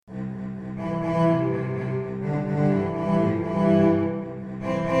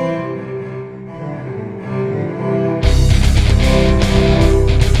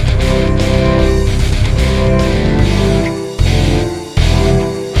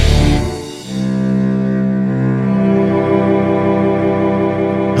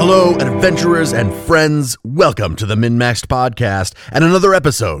Hello, adventurers and friends. Welcome to the MinMaxed Podcast and another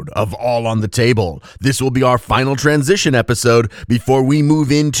episode of All on the Table. This will be our final transition episode before we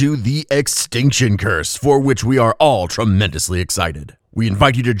move into the Extinction Curse, for which we are all tremendously excited. We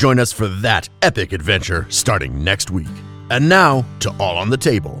invite you to join us for that epic adventure starting next week. And now, to All on the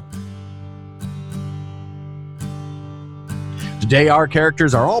Table. Today, our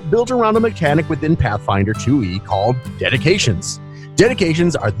characters are all built around a mechanic within Pathfinder 2e called dedications.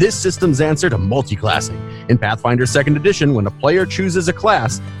 Dedications are this system's answer to multi-classing. In Pathfinder 2nd Edition, when a player chooses a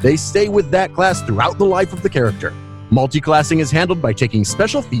class, they stay with that class throughout the life of the character. Multi-classing is handled by taking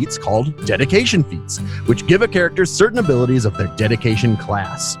special feats called dedication feats, which give a character certain abilities of their dedication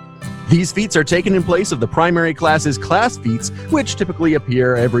class. These feats are taken in place of the primary class's class feats, which typically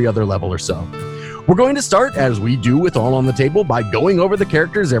appear every other level or so. We're going to start, as we do with All on the Table, by going over the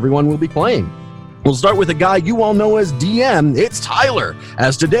characters everyone will be playing. We'll start with a guy you all know as DM. It's Tyler,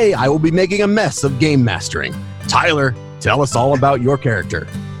 as today I will be making a mess of game mastering. Tyler, tell us all about your character.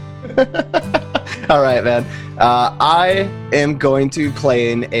 All right, man. I am going to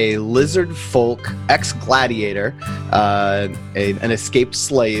play in a lizard folk ex-gladiator, an escaped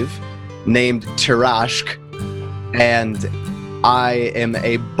slave named Tirashk, and I am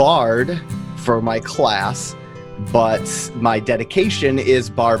a bard for my class, but my dedication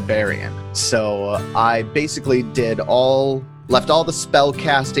is barbarian. So I basically left all the spell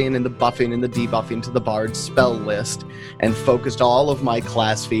casting and the buffing and the debuffing to the bard spell list and focused all of my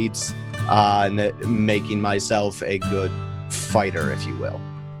class feats on making myself a good fighter, if you will.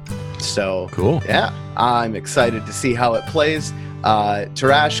 So cool. Yeah, I'm excited to see how it plays.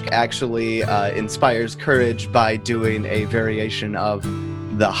 Tirashk actually inspires courage by doing a variation of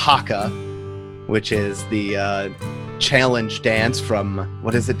the haka, which is the challenge dance from,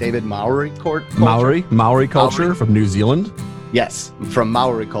 what is it, David? Maori culture? Maori culture from New Zealand? Yes, from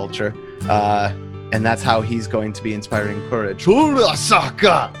Maori culture. And that's how he's going to be inspiring courage.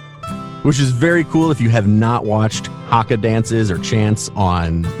 Which is very cool. If you have not watched haka dances or chants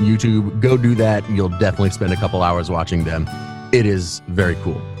on YouTube, go do that. You'll definitely spend a couple hours watching them. It is very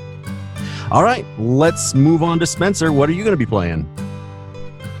cool. All right, let's move on to Spencer. What are you going to be playing?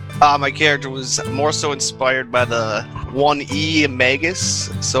 My character was more so inspired by the 1E Magus,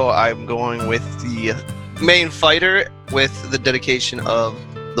 so I'm going with the main fighter with the dedication of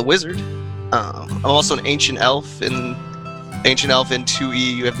the wizard. I'm also an ancient elf. In ancient elf in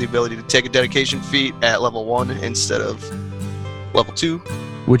 2E, you have the ability to take a dedication feat at level 1 instead of level 2.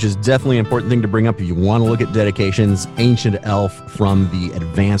 Which is definitely an important thing to bring up if you want to look at dedications. Ancient Elf from the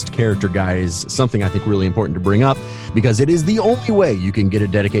Advanced Character Guide is something I think really important to bring up because it is the only way you can get a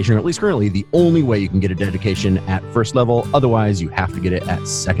dedication, or at least currently the only way you can get a dedication at first level. Otherwise, you have to get it at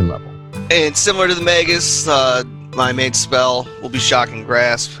second level. And similar to the Magus, my main spell will be Shocking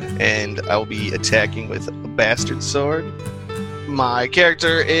Grasp, and I will be attacking with a Bastard Sword. My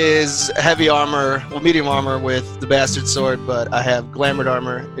character is heavy armor, medium armor with the Bastard Sword, but I have Glamored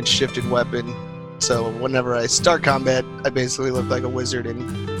Armor and Shifted Weapon. So whenever I start combat, I basically look like a wizard in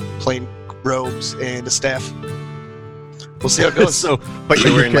plain robes and a staff. We'll see how it goes. But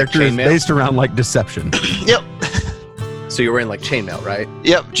you're wearing character like is chainmail? based around like deception. Yep. So you're wearing like chainmail, right?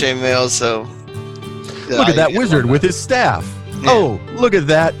 Yep, chainmail, so... Look at that wizard with his staff. Yeah. Oh, look at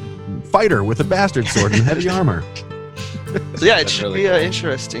that fighter with a Bastard Sword and heavy armor. So yeah, it should be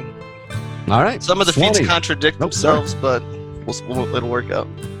interesting. All right. Some of the feats contradict themselves, but it'll work out.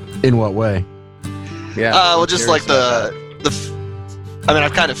 In what way? Yeah. Well, just like I mean,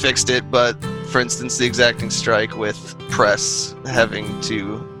 I've kind of fixed it, but for instance, the Exacting Strike with press having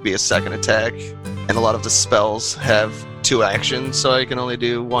to be a second attack, and a lot of the spells have 2 actions, so I can only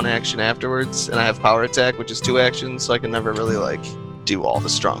do 1 action afterwards, and I have Power Attack, which is 2 actions, so I can never really do all the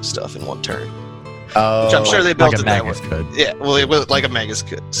strong stuff in 1 turn. Oh, which I'm sure they built like it that way. Could. Yeah, well, like a Magus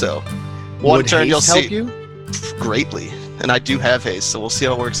could. So, 1 turn you'll see. Help you? Greatly, and I do have haste, so we'll see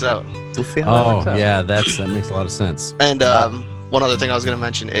how it works out. We'll see how it works out. Yeah, that makes a lot of sense. And one other thing I was going to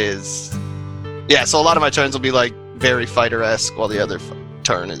mention is, so a lot of my turns will be like very fighter-esque, while the other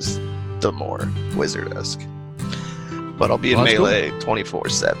turn is the more wizard-esque. But I'll be in melee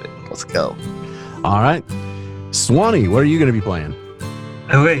 24/7. Let's go. All right, Swanee, what are you going to be playing?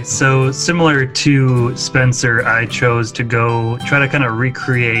 Okay, so similar to Spencer, I chose to go try to kind of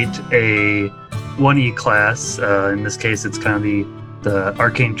recreate a 1E class. In this case, it's kind of the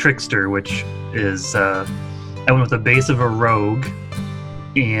Arcane Trickster, which is, I went with a base of a rogue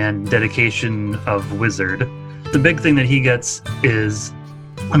and dedication of wizard. The big thing that he gets is,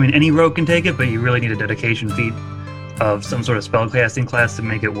 I mean, any rogue can take it, but you really need a dedication feat of some sort of spellcasting class to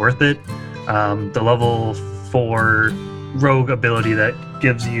make it worth it. The level 4 rogue ability that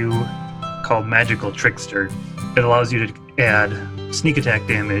gives you called Magical Trickster. It allows you to add sneak attack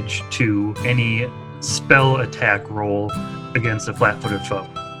damage to any spell attack roll against a flat-footed foe.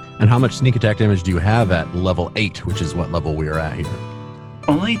 And how much sneak attack damage do you have at level 8, which is what level we are at here?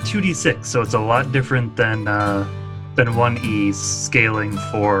 Only 2d6, so it's a lot different than 1e scaling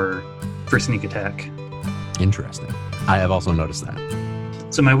for sneak attack. Interesting. I have also noticed that.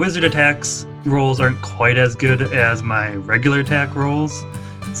 So my wizard attacks rolls aren't quite as good as my regular attack rolls,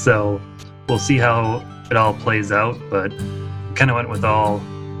 so we'll see how it all plays out, but kind of went with all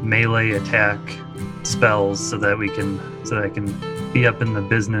melee attack spells so that I can be up in the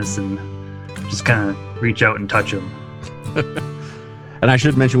business and just kind of reach out and touch them. And I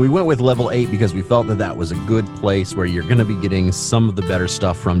should mention, we went with level 8 because we felt that that was a good place where you're going to be getting some of the better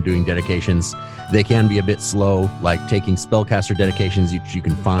stuff from doing dedications. They can be a bit slow, like taking spellcaster dedications, which you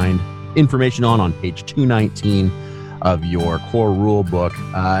can find information on page 219 of your core rule book.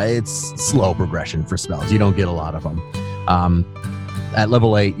 It's slow progression for spells. You don't get a lot of them. At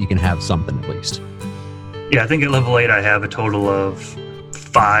level 8, you can have something at least. Yeah, I think at level 8 I have a total of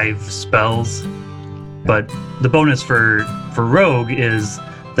 5 spells. But the bonus for Rogue is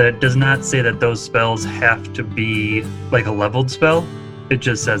that it does not say that those spells have to be like a leveled spell. It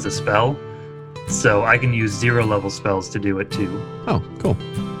just says a spell. So I can use 0 level spells to do it too. Oh, cool.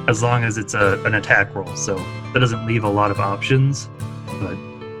 As long as it's an attack roll. So that doesn't leave a lot of options. But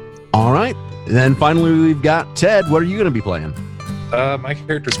All right. And then finally, we've got Ted. What are you going to be playing? My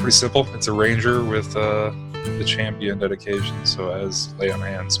character's pretty simple. It's a ranger with the champion dedication, so as lay on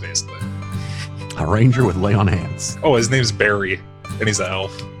hands, basically. A ranger with lay on hands. Oh, his name's Barry, and he's an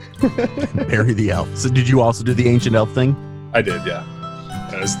elf. Barry the elf. So did you also do the ancient elf thing? I did, yeah.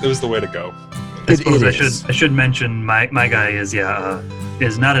 It was the way to go. I suppose I should mention my guy is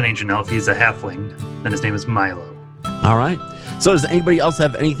not an ancient elf. He's a halfling, and his name is Milo. All right. So does anybody else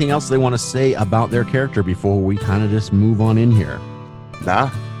have anything else they want to say about their character before we kind of just move on in here?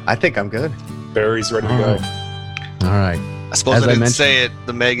 Nah, I think I'm good. Barry's ready to go. All right. I suppose As I I didn't mentioned- say it.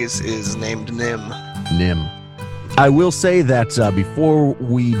 The Magus is named Nim. Nim. I will say that before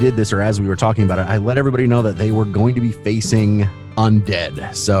we did this, or as we were talking about it, I let everybody know that they were going to be facing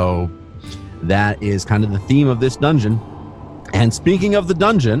undead. So that is kind of the theme of this dungeon. And speaking of the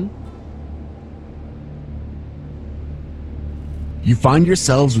dungeon, you find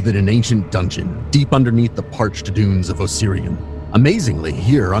yourselves within an ancient dungeon, deep underneath the parched dunes of Osirian. Amazingly,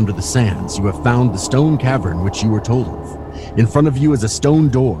 here under the sands, you have found the stone cavern which you were told of. In front of you is a stone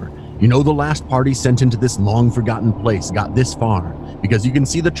door. You know the last party sent into this long-forgotten place got this far because you can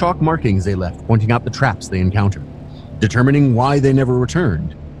see the chalk markings they left pointing out the traps they encountered. Determining why they never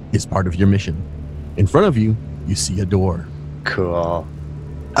returned is part of your mission. In front of you, you see a door. Cool.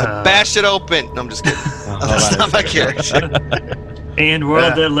 I bashed it open. No, I'm just kidding. Hold That's on not a my second. character. And we're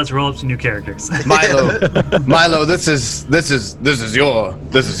all dead. Let's roll up some new characters. Milo, this is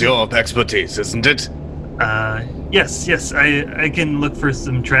your expertise, isn't it? Yes. I can look for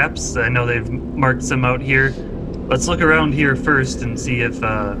some traps. I know they've marked some out here. Let's look around here first and see if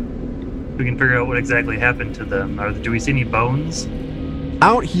we can figure out what exactly happened to them. Do we see any bones?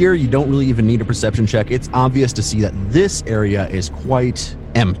 Out here, you don't really even need a perception check. It's obvious to see that this area is quite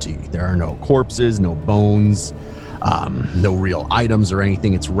empty. There are no corpses, no bones, no real items or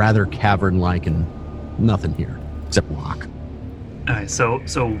anything. It's rather cavern-like and nothing here except rock. All right, so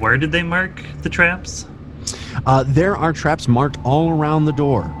where did they mark the traps? There are traps marked all around the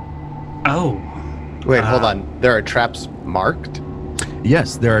door. Oh. Wait, hold on. There are traps marked?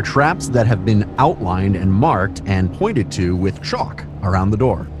 Yes, there are traps that have been outlined and marked and pointed to with chalk around the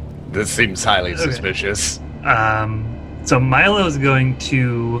door. This seems highly suspicious. So Milo's going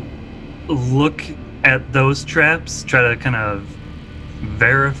to look at those traps, try to kind of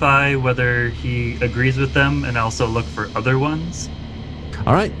verify whether he agrees with them, and also look for other ones.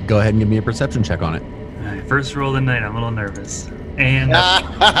 All right, go ahead and give me a perception check on it. All right, first roll of the night. I'm a little nervous. And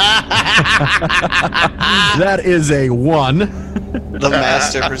That is a 1, The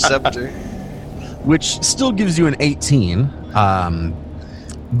Master Perceptor. which still gives you an 18,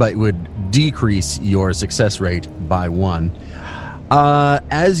 but would decrease your success rate by 1.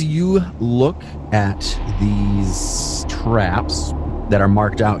 As you look at these traps that are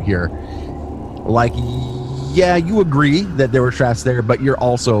marked out here, yeah, you agree that there were traps there, but you're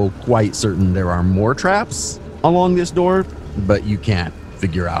also quite certain there are more traps along this door, but you can't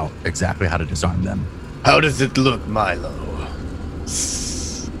figure out exactly how to disarm them. How does it look, Milo?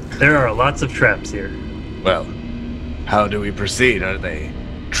 there are lots of traps here. Well, how do we proceed? Are they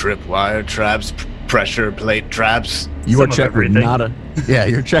tripwire traps, pressure plate traps? Your Some of check would everything. not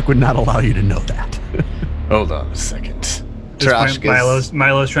your check would not allow you to know that. Hold on a second. Tarash is...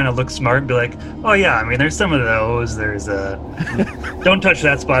 Milo's trying to look smart and be like, oh yeah, I mean, there's some of those. There's don't touch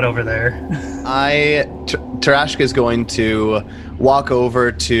that spot over there. Tarashka is going to walk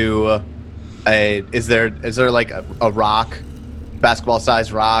over to is there like a rock,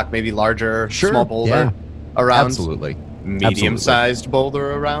 basketball-sized rock, maybe larger, small boulder around? Absolutely. Medium-sized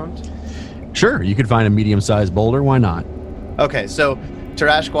boulder around? Sure, you could find a medium-sized boulder. Why not? Okay, so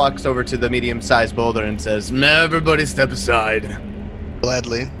Tarashka walks over to the medium-sized boulder and says, "Everybody step aside."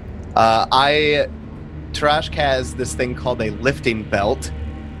 Gladly. Tarashka has this thing called a lifting belt,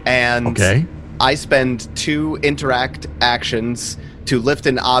 and I spend 2 interact actions to lift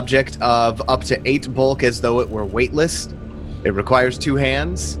an object of up to 8 bulk as though it were weightless. It requires 2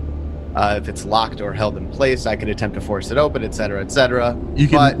 hands. If it's locked or held in place, I can attempt to force it open, etc., etc. You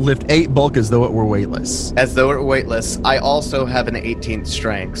can lift 8 bulk as though it were weightless. As though it were weightless. I also have an 18th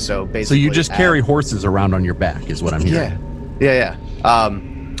strength, so basically... So you just carry horses around on your back, is what I'm hearing. Yeah.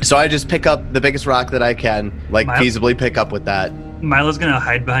 So I just pick up the biggest rock that I can, feasibly pick up with that. Milo's gonna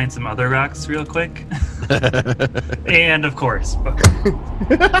hide behind some other rocks real quick. And of course...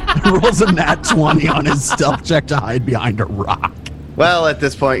 rolls a nat 20 on his stealth check to hide behind a rock. Well, at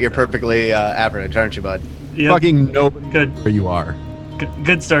this point, you're perfectly average, aren't you, bud? Yep. Fucking nobody good. Where you are.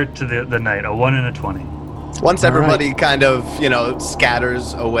 Good start to the night. A 1 and a 20. Once everybody kind of,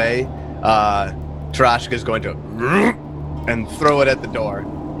 scatters away, Tarashka's going to and throw it at the door.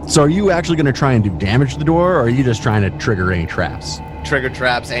 So are you actually going to try and do damage to the door, or are you just trying to trigger any traps? Trigger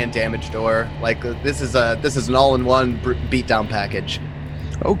traps and damage door. This is an all-in-one beatdown package.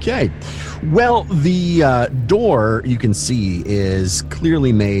 Okay. Well, the door, you can see, is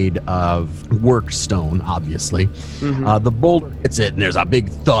clearly made of worked stone, obviously. Mm-hmm. The boulder hits it, and there's a big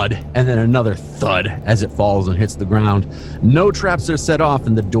thud, and then another thud as it falls and hits the ground. No traps are set off,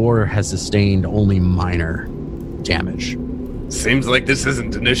 and the door has sustained only minor damage. Seems like this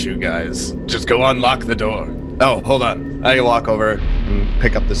isn't an issue, guys. Just go unlock the door. Oh, hold on. I can walk over and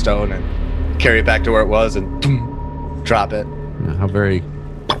pick up the stone and carry it back to where it was and drop it. Yeah, how very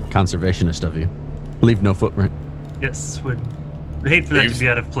conservationist of you. Leave no footprint. Yes, would hate for that to be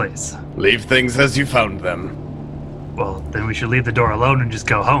out of place. Leave things as you found them. Well, then we should leave the door alone and just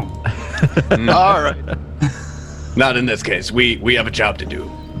go home. All right. Not in this case. We have a job to do.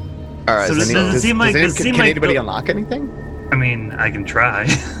 All right. So can anybody unlock anything? I mean, I can try.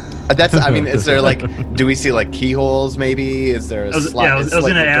 Is there do we see keyholes maybe? Is there a slot? Yeah, I was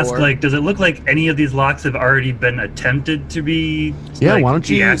going to ask, does it look like any of these locks have already been attempted to be why don't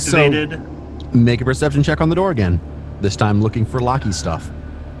you deactivated? Make a perception check on the door again. This time looking for locky stuff.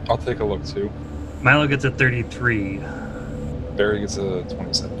 I'll take a look too. Milo gets a 33. Barry gets a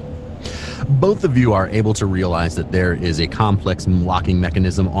 27. Both of you are able to realize that there is a complex locking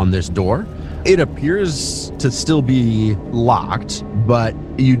mechanism on this door. It appears to still be locked, but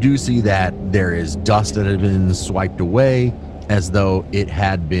you do see that there is dust that had been swiped away as though it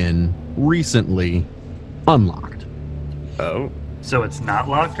had been recently unlocked. Oh. So it's not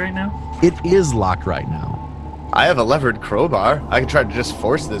locked right now? It is locked right now. I have a levered crowbar. I can try to just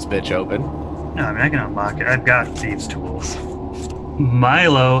force this bitch open. No, I can unlock it. I've got thieves' tools.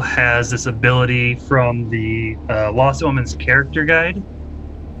 Milo has this ability from the Lost Omens character guide.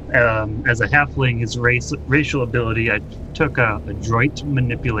 As a halfling, his racial ability, I took adroit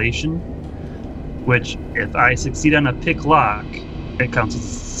manipulation, which if I succeed on a pick lock, it counts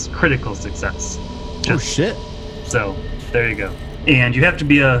as critical success. Shit. So, there you go. And you have to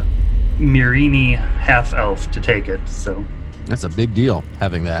be a Mirini half-elf to take it, so... That's a big deal,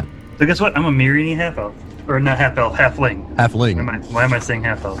 having that. So guess what? I'm a Mirini half-elf. Or not half-elf, halfling. Halfling. Why am I saying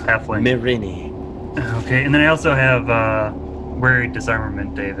half-elf? Halfling. Mirini. Okay, and then I also have Weary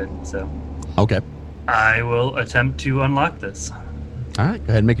Disarmament, David, so... Okay. I will attempt to unlock this. All right,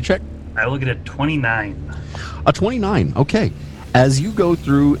 go ahead and make a check. I will get a 29. A 29, okay. As you go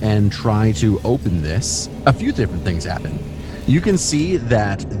through and try to open this, a few different things happen. You can see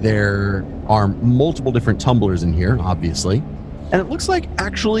that there are multiple different tumblers in here, obviously. And it looks like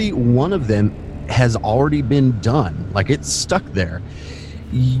actually one of them has already been done. Like it's stuck there.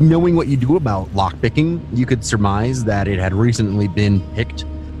 Knowing what you do about lockpicking, you could surmise that it had recently been picked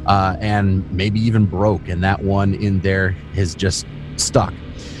and maybe even broke, and that one in there is just stuck.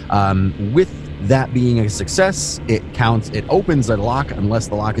 With that being a success, it opens a lock unless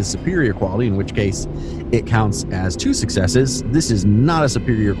the lock is superior quality, in which case it counts as 2 successes. This is not a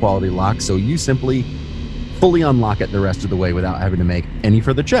superior quality lock, so you simply fully unlock it the rest of the way without having to make any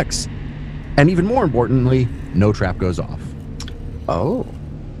further checks. And even more importantly, no trap goes off. Oh.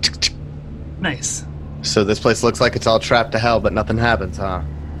 Nice. So this place looks like it's all trapped to hell, but nothing happens, huh?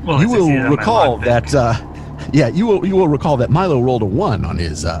 Well, you will recall that Yeah, you will recall that Milo rolled a 1 on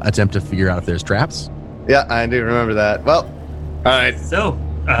his attempt to figure out if there's traps. Yeah, I do remember that. Well, All right. So,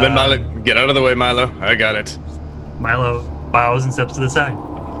 Then Milo, get out of the way, Milo. I got it. Milo bows and steps to the side.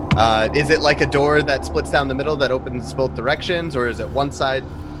 is it like a door that splits down the middle that opens both directions, or is it one side?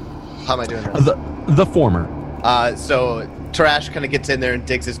 How am I doing that? The former. So Tarash kind of gets in there and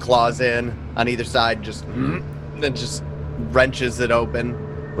digs his claws in on either side, just then just wrenches it open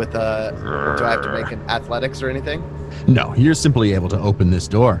with do I have to make an athletics or anything? No, you're simply able to open this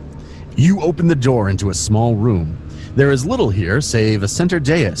door. You open the door into a small room. There is little here save a center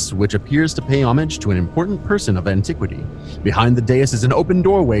dais, which appears to pay homage to an important person of antiquity. Behind the dais is an open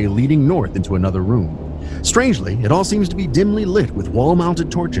doorway leading north into another room. Strangely, it all seems to be dimly lit with wall-mounted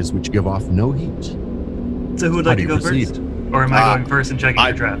torches which give off no heat. So who would How like do to you go proceed? first? Or am I going first and checking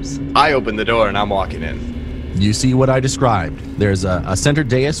for traps? I opened the door and I'm walking in. You see what I described. There's a center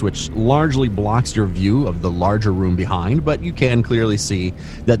dais which largely blocks your view of the larger room behind, but you can clearly see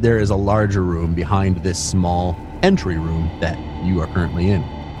that there is a larger room behind this small entry room that you are currently in.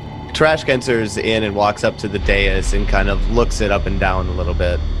 Tarash enters in and walks up to the dais and kind of looks it up and down a little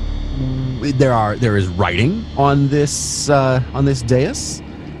bit. There is writing on this dais,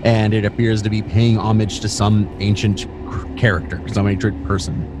 and it appears to be paying homage to some ancient character, some ancient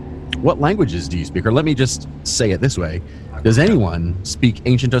person. What languages do you speak? Or let me just say it this way. Does anyone speak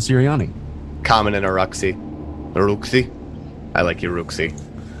ancient Osiriani? Common and Uruxi. Uruxi? I like Uruxi.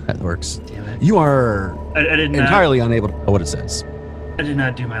 That works. Damn it. You are I did not, entirely unable to know what it says. I did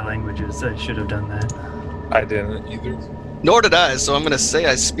not do my languages. I should have done that. I didn't either. Nor did I, so I'm going to say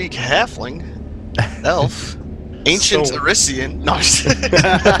I speak Halfling, Elf, Ancient So- Arisian. No,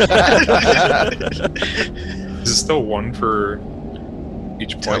 Is it still one for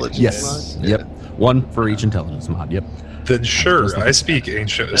each point? Intelligence. Yes. mod? Yep. One for each intelligence mod. Yep. Then sure, I speak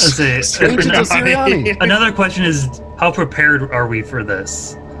ancient. Let's say- Ancient Osiriani. Another question is, how prepared are we for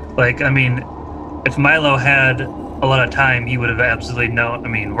this? Like, I mean, if Milo had a lot of time, he would have absolutely known. I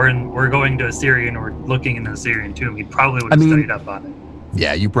mean, we're going to Assyrian, we're looking in the Assyrian tomb. He probably would have studied up on it.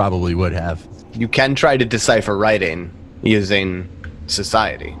 Yeah, you probably would have. You can try to decipher writing using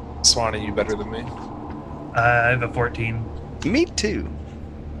society. Swanee, you better than me. I have a 14. Me too.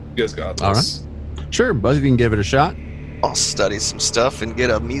 You guys got this. All right. Sure, both of you can give it a shot. I'll study some stuff and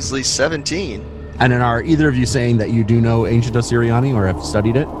get a measly 17. And then are either of you saying that you do know ancient Osiriani or have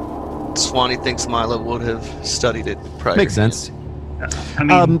studied it? Swanee thinks Milo would have studied it prior. Makes sense. I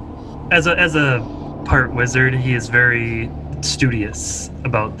mean, as a part wizard, he is very studious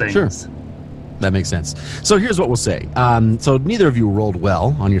about things. Sure. That makes sense. So here's what we'll say. So neither of you rolled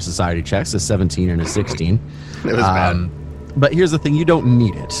well on your society checks, a 17 and a 16. It was bad. But here's the thing, you don't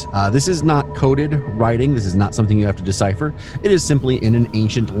need it. This is not coded writing. This is not something you have to decipher. It is simply in an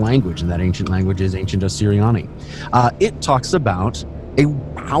ancient language, and that ancient language is ancient Osiriani. It talks about a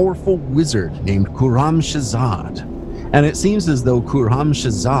powerful wizard named Kuram Shazad. And it seems as though Kuram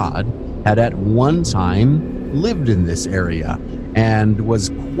Shazad had at one time lived in this area and was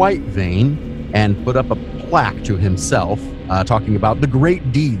quite vain and put up a plaque to himself talking about the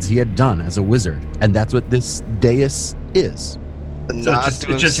great deeds he had done as a wizard. And that's what this dais is. The So nod it's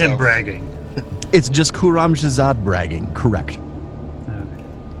to just him himself. bragging. It's just Kuram Shazad bragging, correct.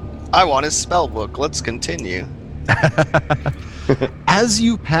 I want his spell book. Let's continue. As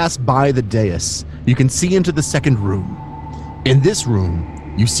you pass by the dais, you can see into the second room. In this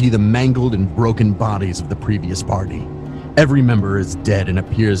room, you see the mangled and broken bodies of the previous party. Every member is dead and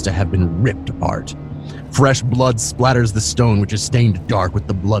appears to have been ripped apart. Fresh blood splatters the stone, which is stained dark with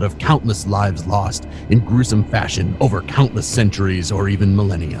the blood of countless lives lost in gruesome fashion over countless centuries or even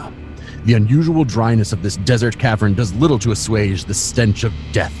millennia. The unusual dryness of this desert cavern does little to assuage the stench of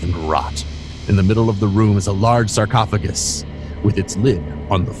death and rot. In the middle of the room is a large sarcophagus with its lid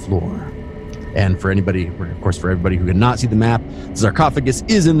on the floor. And for everybody who cannot see the map, the sarcophagus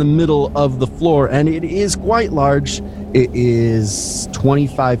is in the middle of the floor, and it is quite large. It is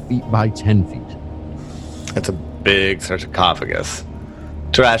 25 feet by 10 feet. That's a big sarcophagus.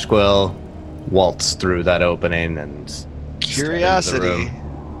 Tarash will waltz through that opening and step into the Curiosity. room.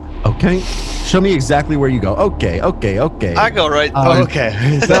 Okay, show me exactly where you go. Okay. I go right.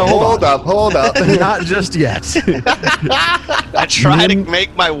 Okay. Now, hold up. Not just yet. I try to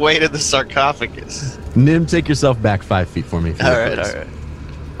make my way to the sarcophagus. Nim, take yourself back 5 feet for me. If you All would, right. please.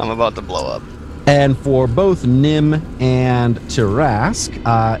 I'm about to blow up. And for both Nim and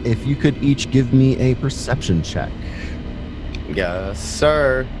Tarask, if you could each give me a perception check. Yes,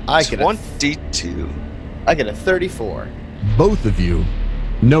 sir. I get 22. a 34. Both of you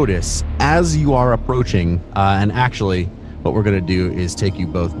notice as you are approaching, and actually, what we're going to do is take you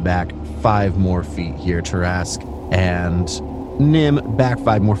both back 5 more feet here, Tarask, and Nim back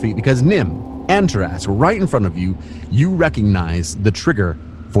 5 more feet, because Nim and Tarask, right in front of you, you recognize the trigger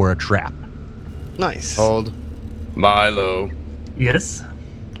for a trap. Nice. Hold. Milo. Yes.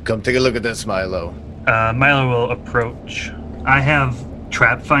 Come take a look at this, Milo. Milo will approach. I have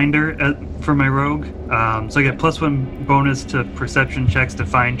Trap Finder for my rogue, so I get +1 bonus to perception checks to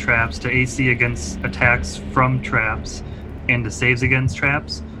find traps, to AC against attacks from traps, and to saves against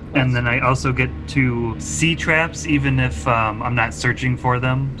traps. And then I also get to see traps even if I'm not searching for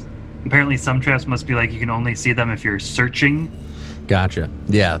them. Apparently some traps must be like you can only see them if you're searching. Gotcha.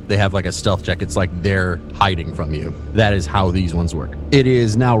 Yeah, they have like a stealth check. It's like they're hiding from you. That is how these ones work. It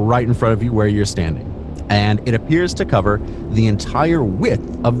is now right in front of you where you're standing, and it appears to cover the entire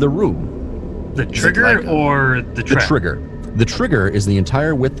width of the room. The trigger or the trap? The trigger. The trigger is the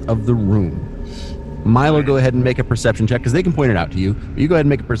entire width of the room. Milo, go ahead and make a perception check, because they can point it out to you. But you go ahead and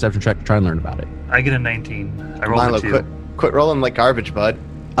make a perception check to try and learn about it. I get a 19. I rolled Milo, a 2. quit rolling like garbage, bud.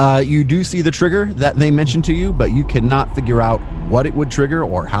 You do see the trigger that they mentioned to you, but you cannot figure out what it would trigger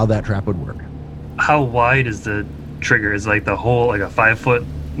or how that trap would work. How wide is the trigger? Is like the hole like a 5 foot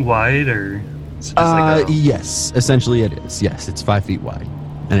wide, or is it just like a... Yes, essentially it is. Yes, it's 5 feet wide,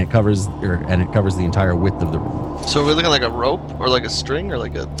 and it covers the entire width of the room. So are we looking like a rope or like a string or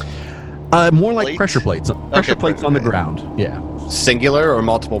like a... More like Plate? pressure plates. Pressure plates on the ground. Yeah. Singular or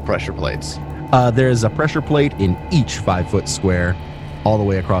multiple pressure plates? There's a pressure plate in each 5-foot square, all the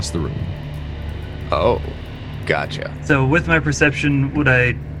way across the room. Oh, gotcha. So with my perception, would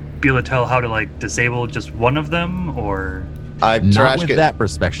I be able to tell how to like disable just one of them, or... Not Tarask, with that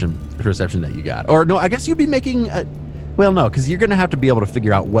perception that you got. Or no, I guess you'd be making a... Well, no, because you're going to have to be able to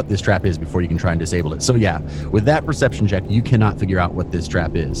figure out what this trap is before you can try and disable it. So yeah, with that perception check, you cannot figure out what this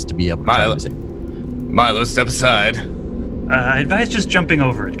trap is to be able to try and disable it. Milo, step aside. I advise just jumping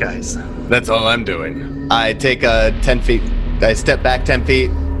over it, guys. That's all I'm doing. I take 10 feet. I step back 10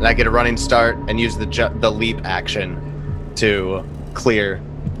 feet, and I get a running start and use the leap action to clear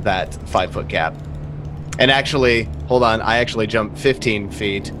that 5-foot gap. And actually, hold on, I actually jump 15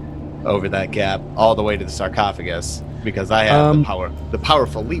 feet over that gap all the way to the sarcophagus because I have the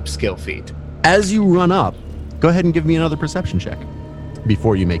powerful leap skill feat. As you run up, go ahead and give me another perception check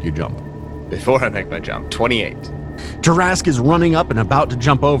before you make your jump. Before I make my jump, 28. Tarask is running up and about to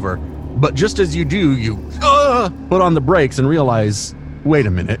jump over, but just as you do, you put on the brakes and realize, wait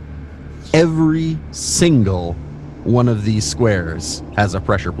a minute, every single one of these squares has a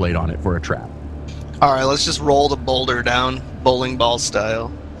pressure plate on it for a trap. All right, let's just roll the boulder down, bowling ball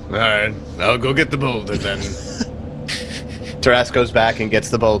style. All right, I'll go get the boulder then. Tarask goes back and gets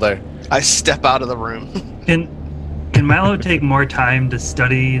the boulder. I step out of the room. Can Milo take more time to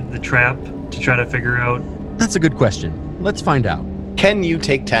study the trap to try to figure out? That's a good question. Let's find out. Can you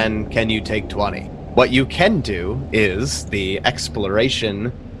take 10? Can you take 20? What you can do is the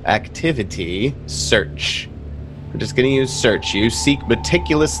exploration activity search. We're just going to use search. You seek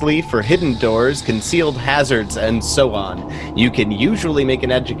meticulously for hidden doors, concealed hazards, and so on. You can usually make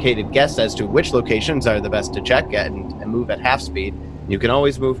an educated guess as to which locations are the best to check at and move at half speed. You can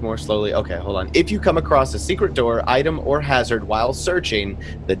always move more slowly. Okay, hold on. If you come across a secret door, item, or hazard while searching,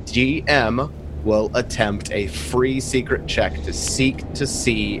 the GM will attempt a free secret check to seek to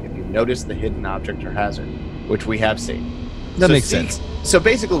see if you notice the hidden object or hazard, which we have seen. That makes sense. So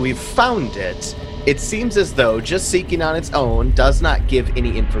basically, we've found it. It seems as though just seeking on its own does not give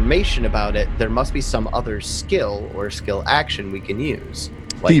any information about it. There must be some other skill or skill action we can use.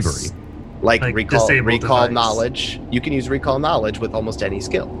 Thievery. Like recall device. knowledge. You can use recall knowledge with almost any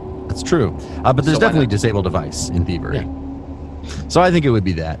skill. That's true. But there's So why definitely not? disable device in thievery. So I think it would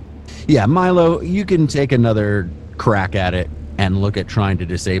be that. Yeah, Milo, you can take another crack at it and look at trying to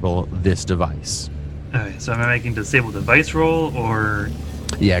disable this device. Okay, so am I making disable device roll or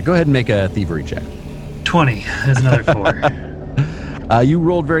Yeah, go ahead and make a thievery check. 20? There's another 4. You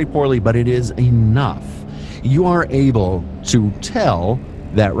rolled very poorly, but it is enough. You are able to tell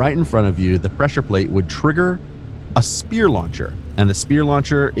that right in front of you, the pressure plate would trigger a spear launcher. And the spear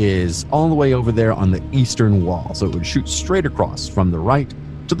launcher is all the way over there on the eastern wall. So it would shoot straight across from the right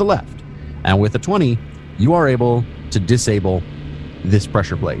to the left. And with a 20, you are able to disable this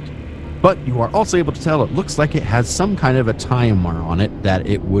pressure plate. But you are also able to tell it looks like it has some kind of a timer on it that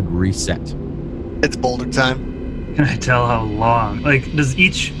it would reset. It's boulder time. Can I tell how long? Like, does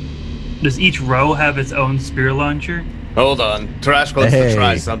each row have its own spear launcher? Hold on. Tarask wants Hey. to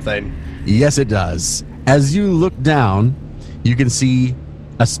try something. Yes, it does. As you look down, you can see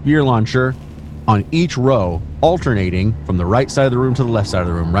a spear launcher on each row, alternating from the right side of the room to the left side of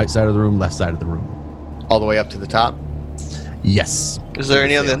the room, right side of the room, left side of the room. All the way up to the top. Yes. Is there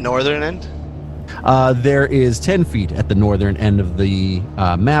any on the northern end? There is 10 feet at the northern end of the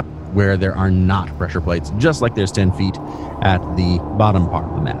map where there are not pressure plates, just like there's 10 feet at the bottom part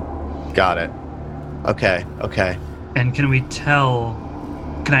of the map. Got it. Okay. And can I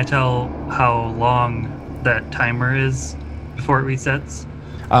tell how long that timer is before it resets?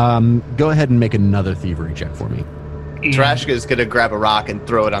 Go ahead and make another thievery check for me. And- Tarashka is going to grab a rock and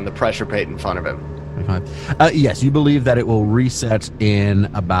throw it on the pressure plate in front of him. Yes, you believe that it will reset in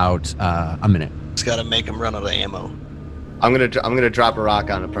about a minute. It's got to make him run out of ammo. I'm gonna drop a rock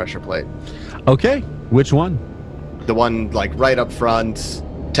on a pressure plate. Okay, which one? The one like right up front,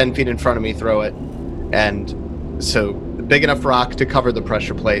 10 feet in front of me. Throw it, and so big enough rock to cover the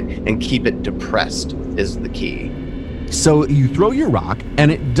pressure plate and keep it depressed is the key. So you throw your rock,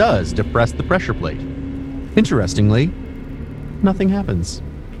 and it does depress the pressure plate. Interestingly, nothing happens.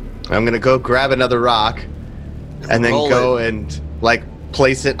 I'm gonna go grab another rock, and then Roll go and like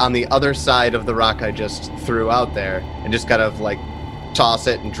place it on the other side of the rock I just threw out there, and just kind of like toss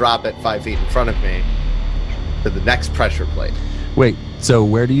it and drop it 5 feet in front of me to the next pressure plate. Wait, so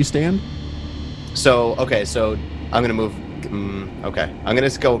where do you stand? So I'm gonna move. Okay, I'm gonna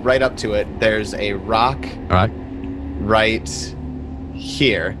just go right up to it. There's a rock All right. right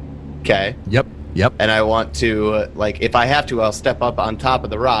here. Okay. Yep. And I want to, like, if I have to, I'll step up on top of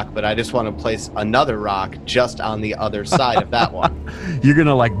the rock, but I just want to place another rock just on the other side of that one. You're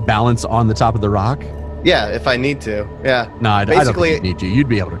gonna like balance on the top of the rock? Yeah, if I need to. Yeah. No, I don't Basically- think you need to. You'd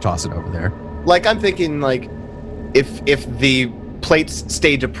be able to toss it over there. Like, I'm thinking, like, if the plates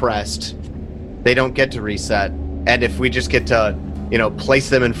stay depressed, they don't get to reset. And if we just get to, place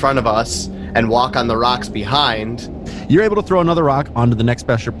them in front of us and walk on the rocks behind, You're able to throw another rock onto the next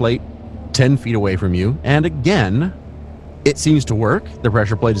pressure plate 10 feet away from you, and again, it seems to work. The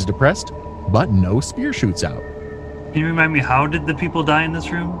pressure plate is depressed, but no spear shoots out. Can you remind me, how did the people die in this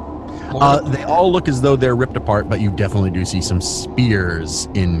room? They all look as though they're ripped apart, but you definitely do see some spears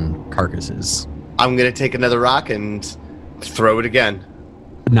in carcasses. I'm going to take another rock and throw it again.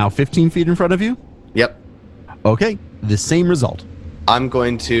 Now 15 feet in front of you? Yep. Okay, the same result. I'm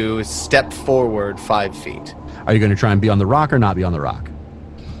going to step forward 5 feet. Are you going to try and be on the rock or not be on the rock?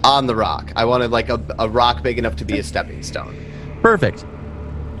 On the rock. I wanted like a rock big enough to be a stepping stone. Perfect.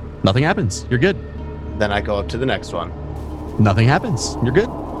 Nothing happens. You're good. Then I go up to the next one. Nothing happens. You're good.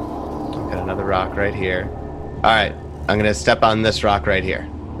 Got another rock right here. All right. I'm going to step on this rock right here.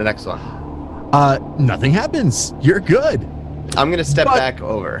 The next one. Nothing happens. You're good. I'm going to step But back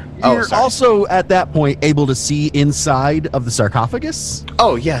over. You're sorry. also at that point able to see inside of the sarcophagus.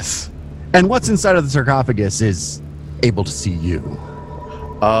 Oh, yes. And what's inside of the sarcophagus is able to see you.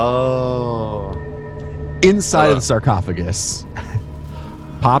 Oh. Inside of the sarcophagus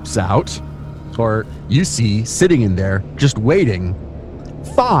pops out, or you see sitting in there, just waiting,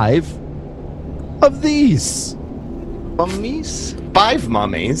 5 of these. Mummies? 5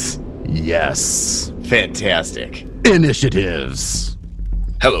 mummies? Yes. Fantastic. Initiatives.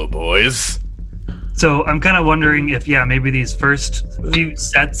 Hello, boys. So I'm kind of wondering if, maybe these first few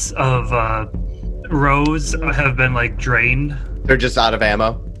sets of rows have been like drained. They're just out of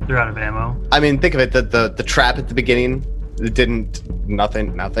ammo. They're out of ammo. I mean, think of it. The trap at the beginning, it didn't.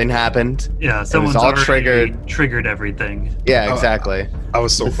 Nothing happened. Yeah, someone's all already triggered everything. Yeah, exactly. I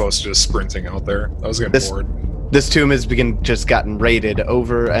was so close to just sprinting out there. I was getting bored. This tomb has just gotten raided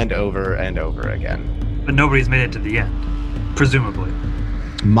over and over and over again. But nobody's made it to the end, presumably.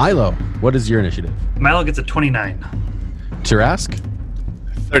 Milo, what is your initiative? Milo gets a 29. Tarask,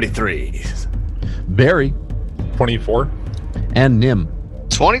 33. Barry, 24. and Nim.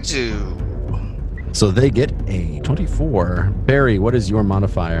 22. So they get a 24. Barry, what is your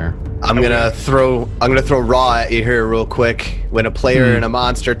modifier? I'm gonna throw raw at you here real quick. When a player and a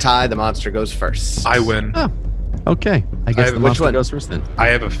monster tie, the monster goes first. I win. Oh, okay. I guess have- the which monster one? goes first then. I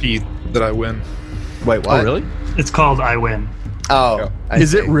have a feat that I win. Wait, what? Oh, really? It's called I Win. Oh, I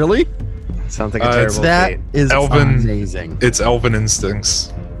Is it see. really? Sounds like a It's terrible That fate. is Elvin. amazing. It's Elven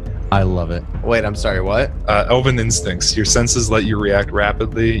Instincts. I love it. Wait, I'm sorry. What? Elven Instincts. Your senses let you react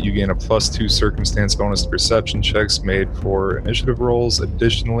rapidly. You gain a +2 circumstance bonus to perception checks made for initiative rolls.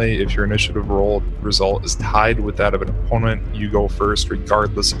 Additionally, if your initiative roll result is tied with that of an opponent, you go first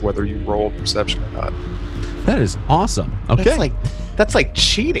regardless of whether you roll perception or not. That is awesome. Okay. That's like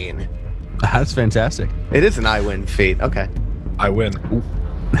cheating. That's fantastic. It is an I win feat. Okay. I win.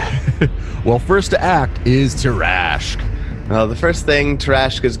 Well, first to act is Tarashk. Well, the first thing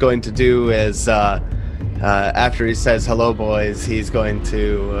Tarashk is going to do is, after he says hello, boys, he's going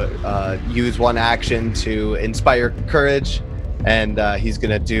to use one action to inspire courage, and he's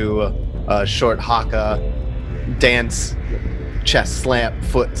going to do a short haka dance chest slamp,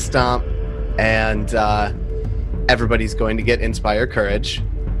 foot stomp, and everybody's going to get Inspire Courage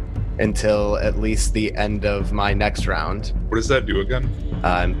until at least the end of my next round. What does that do again?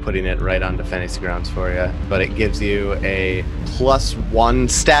 I'm putting it right onto Fantasy Grounds for you, but it gives you a +1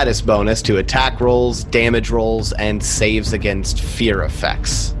 status bonus to attack rolls, damage rolls, and saves against fear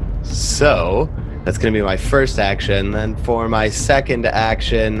effects. So that's going to be my first action. Then for my second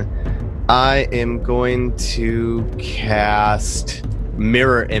action, I am going to cast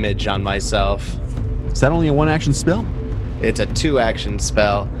Mirror Image on myself. Is that only a 1-action spell? It's a 2-action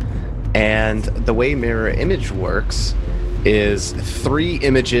spell, and the way Mirror Image works is 3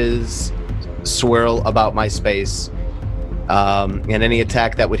 images swirl about my space, and any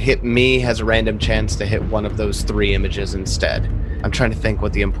attack that would hit me has a random chance to hit one of those 3 images instead. I'm trying to think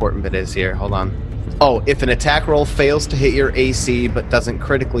what the important bit is here. Hold on. Oh, if an attack roll fails to hit your AC but doesn't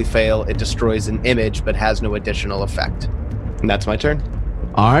critically fail, it destroys an image but has no additional effect. And that's my turn.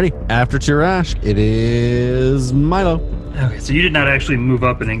 Alrighty, after Tirash, it is Milo. Okay, so you did not actually move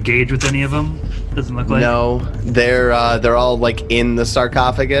up and engage with any of them? Doesn't look like. No, they're all like in the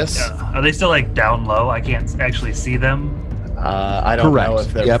sarcophagus. Yeah. Are they still like down low? I can't actually see them. I don't know Correct.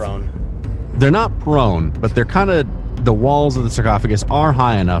 if they're Yep. prone. They're not prone, but they're kind of, the walls of the sarcophagus are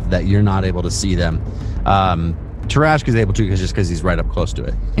high enough that you're not able to see them. Tarashk is able to just because he's right up close to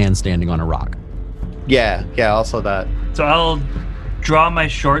it and standing on a rock. Yeah, also that. So I'll draw my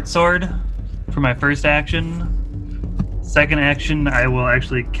short sword for my first action. Second action, I will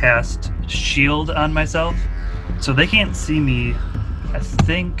actually cast Shield on myself. So they can't see me. I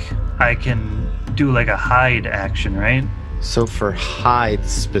think I can do like a hide action, right? So for hide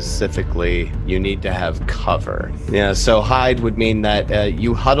specifically, you need to have cover. Yeah, so hide would mean that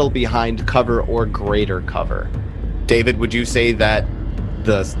you huddle behind cover or greater cover. David, would you say that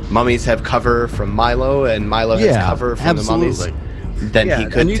the mummies have cover from Milo and Milo has cover from absolutely. the mummies? Then he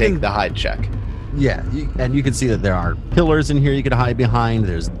could take the hide check. Yeah, and you can see that there are pillars in here you could hide behind.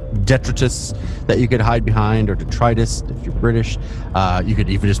 There's detritus that you could hide behind, or detritus if you're British. You could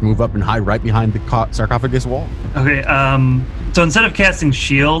even just move up and hide right behind the sarcophagus wall. Okay, so instead of casting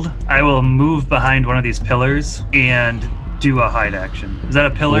Shield, I will move behind one of these pillars and do a hide action. Is that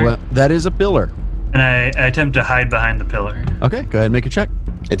a pillar? Well, that is a pillar. And I attempt to hide behind the pillar. Okay, go ahead and make a check.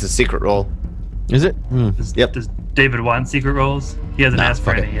 It's a secret roll. Is it? Yep. Does David want secret rolls? He hasn't asked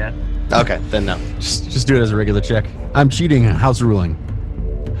for fuck any yet. Okay, then no. Just do it as a regular check. I'm cheating. House ruling.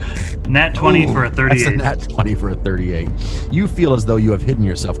 Nat 20 for a That's 38. a nat 20 for a 38. You feel as though you have hidden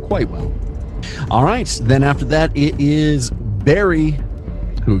yourself quite well. All right, then after that, it is Barry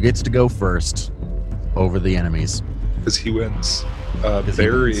who gets to go first over the enemies. Because he wins. He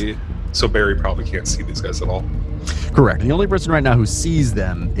Barry. So Barry probably can't see these guys at all. Correct. The only person right now who sees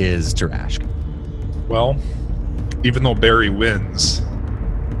them is Tarashk. Well, even though Barry wins,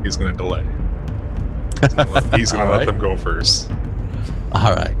 he's going to delay. He's going to let them go first.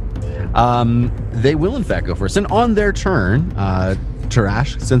 All right. They will, in fact, go first. And on their turn,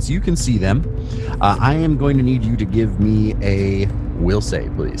 Tarashk, since you can see them, I am going to need you to give me a will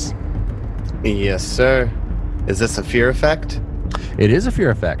save, please. Yes, sir. Is this a fear effect? It is a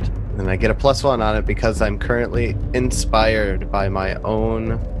fear effect. And I get a +1 on it because I'm currently inspired by my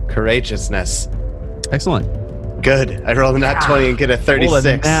own courageousness. Excellent. Good. I roll a nat 20 and get a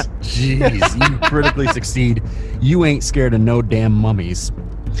 36. Jeez, you critically succeed. You ain't scared of no damn mummies.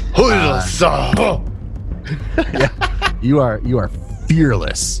 Yeah, you are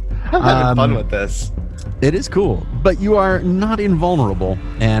fearless. I'm having fun with this. It is cool, but you are not invulnerable.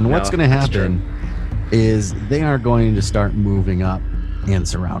 And what's No, going to that's happen is they are going to start moving up and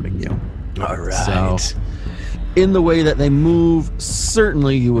surrounding you. All right. So, in the way that they move,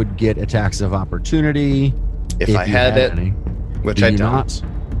 certainly you would get attacks of opportunity. If I you had it, any. which Do I you don't. not?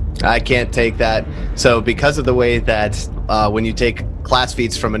 I can't take that. So because of the way that when you take class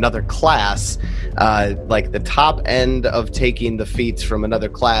feats from another class, like the top end of taking the feats from another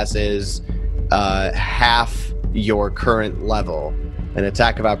class is half your current level. An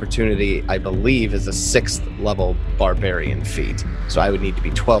attack of opportunity, I believe, is a 6th level barbarian feat. So I would need to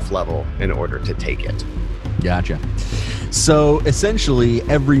be 12th level in order to take it. Gotcha. So essentially,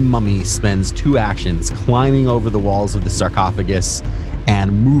 every mummy spends 2 actions climbing over the walls of the sarcophagus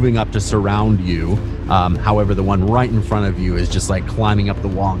and moving up to surround you. However, the one right in front of you is just like climbing up the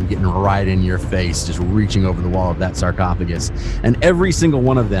wall and getting right in your face, just reaching over the wall of that sarcophagus. And every single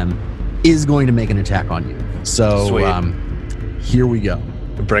one of them is going to make an attack on you. So here we go.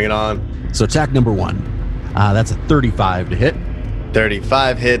 Bring it on. So attack number 1. That's a 35 to hit.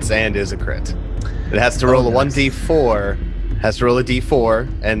 35 hits and is a crit. It has to roll a nice. 1d4, has to roll a d4,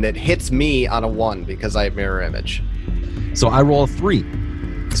 and it hits me on a 1 because I have mirror image. So I roll a 3.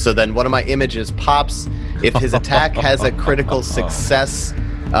 So then one of my images pops. If his attack has a critical success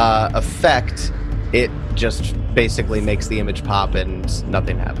effect, it just basically makes the image pop and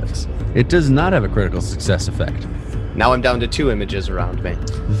nothing happens. It does not have a critical success effect. Now I'm down to 2 images around me.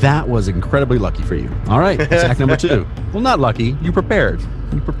 That was incredibly lucky for you. All right, attack number 2. Well, not lucky. You prepared.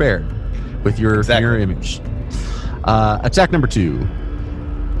 You prepared with your Exactly. mirror image. Attack number 2.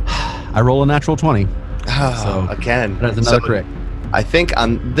 I roll a natural 20. So, Again. That's another So crit. I think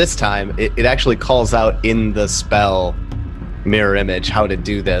on this time, it actually calls out in the spell mirror image how to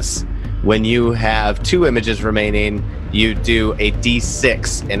do this. When you have 2 images remaining, you do a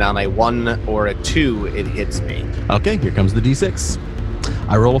d6, and on a 1 or a 2, it hits me. Okay, here comes the d6.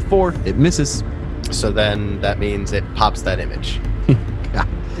 I roll a 4. It misses. So then that means it pops that image.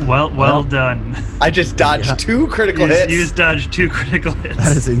 Well done. I just dodged Yeah. 2 critical hits. You dodged 2 critical hits.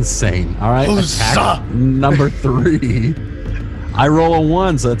 That is insane. All right, Huzzah! attack number 3. I roll a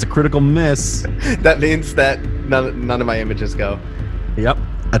 1, so that's a critical miss. That means that none of my images go. Yep.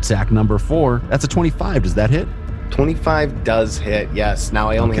 Attack number 4. That's a 25. Does that hit? 25 does hit, yes. Now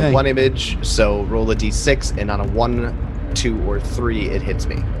I only Okay. have 1 image, so roll a d6, and on a 1, 2, or 3, it hits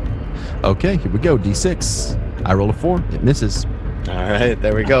me. Okay, here we go. D6. I roll a 4. It misses. All right,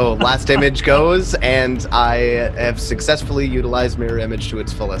 there we go. Last image goes, and I have successfully utilized mirror image to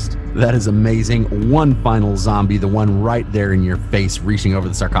its fullest. That is amazing. One final zombie, the one right there in your face, reaching over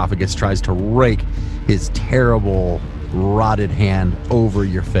the sarcophagus, tries to rake his terrible, rotted hand over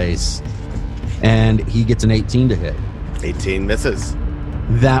your face. And he gets an 18 to hit. 18 misses.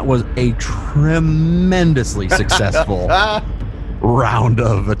 That was a tremendously successful round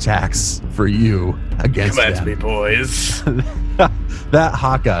of attacks for you against Come at them. me, boys. That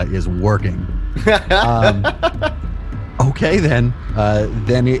haka is working. Okay, then.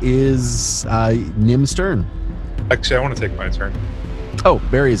 Then it is Nim's turn. Actually, I want to take my turn. Oh,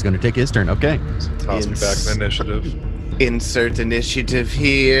 Barry is going to take his turn. Okay. So toss me back in initiative. Insert initiative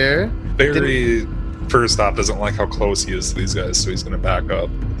here. Barry, first off, doesn't like how close he is to these guys, so he's going to back up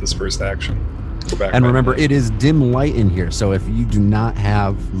with this first action. Go back And by remember, initiative. it is dim light in here, so if you do not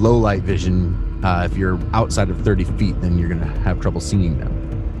have low light vision, if you're outside of 30 feet, then you're going to have trouble seeing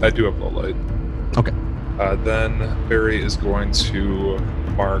them. I do have low light. Okay. Then Barry is going to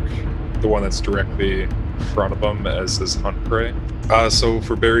mark the one that's directly in front of him as his hunt prey. So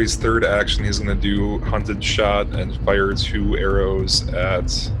for Barry's third action, he's going to do hunted shot and fire 2 arrows at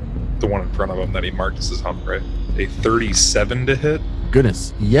the one in front of him that he marked as his hunt prey. A 37 to hit.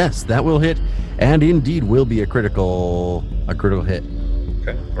 Goodness. Yes, that will hit, and indeed will be a critical hit.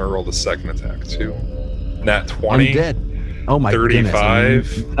 Okay, I'm gonna roll the second attack too. Nat 20. I'm dead. Oh my 35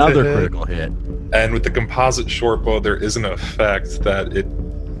 goodness. Another to hit. critical hit. And with the composite short bow, there is an effect that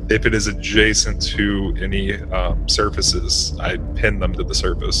if it is adjacent to any surfaces, I pin them to the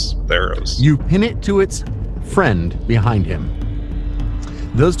surface with arrows. You pin it to its friend behind him.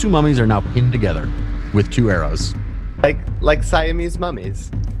 Those 2 mummies are now pinned together with 2 arrows. Like Siamese mummies.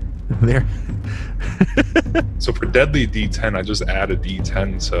 There. So for deadly D10, I just add a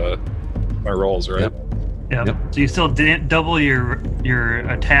D10 to my rolls, right? Yep. Yep. So you still double your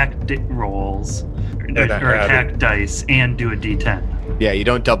attack rolls or And I add attack dice and do a d10. Yeah, you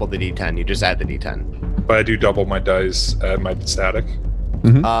don't double the d10, you just add the d10. But I do double my dice at my static.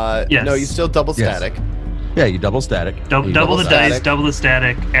 Yes. No, you still double Yes. static. Yeah, you double static. Double You the static. dice, double the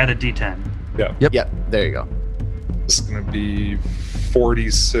static, add a d10. Yep, there you go. It's going to be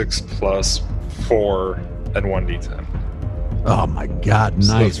 46 plus 4 and 1d10. Oh my god,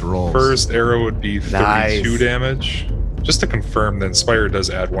 So nice the rolls. First arrow would be 32 Nice. damage. Just to confirm, the Inspire does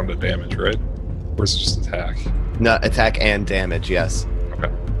add 1 to damage, right? Or is it just attack? No, attack and damage, yes.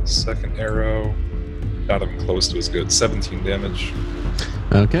 Okay. Second arrow, not even close to as good. 17 damage.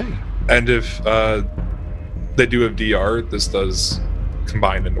 Okay. And if they do have DR, this does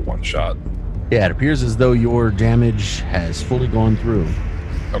combine into one shot. Yeah, it appears as though your damage has fully gone through.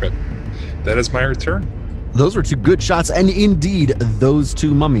 Okay. That is my return. Those were 2 good shots, and indeed, those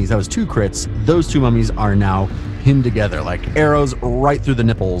 2 mummies, that was 2 crits, those 2 mummies are now pinned together, like arrows right through the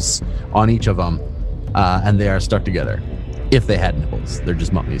nipples on each of them, and they are stuck together. If they had nipples, they're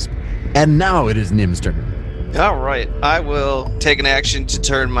just mummies. And now it is Nim's turn. All right, I will take an action to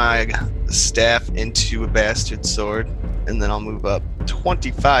turn my staff into a bastard sword, and then I'll move up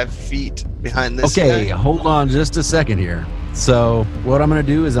 25 feet behind this Okay, guy. hold on just a second here. So, what I'm going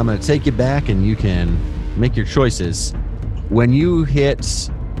to do is I'm going to take you back, and you can make your choices. When you hit,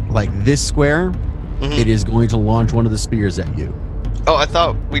 like, this square, Mhm. it is going to launch one of the spears at you. Oh, I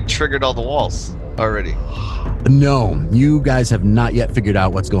thought we triggered all the walls already. No, you guys have not yet figured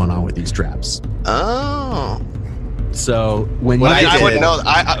out what's going on with these traps. Oh. So when you Well, get I I there- wouldn't know.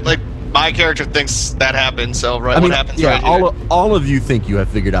 I like my character thinks that happened. So what happens? Yeah, right here? all of you think you have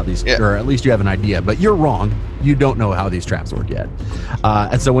figured out these, Yeah. or at least you have an idea, but you're wrong. You don't know how these traps work yet.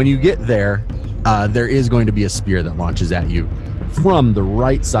 And so when you get there, there is going to be a spear that launches at you from the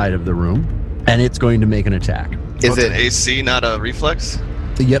right side of the room, and it's going to make an attack. Is It's an it? AC, not a reflex?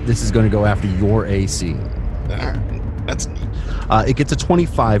 Yep, this is going to go after your AC. Alright, that's neat. It gets a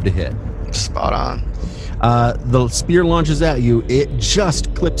 25 to hit. Spot on. The spear launches at you. It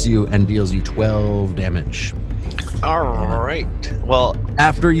just clips you and deals you 12 damage. All right. Well,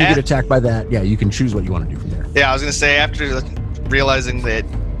 After you get attacked by that, yeah, you can choose what you want to do from there. yeah, I was gonna say after realizing that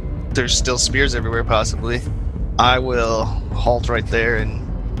there's still spears everywhere, possibly, I will halt right there. And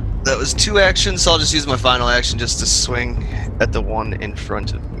that was 2 actions, so I'll just use my final action just to swing at the one in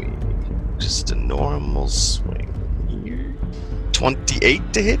front of me. Just a normal swing here.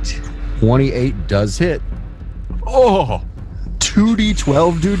 28 to hit. 28 does hit. Oh,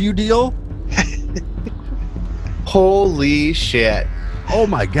 2d12, dude, you deal? Holy shit! Oh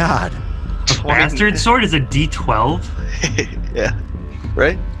my god. Bastard sword is a D12. Yeah.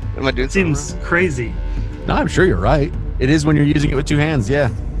 Right? Am I doing something Seems crazy. No, I'm sure you're right. It is when you're using it with 2 hands, yeah.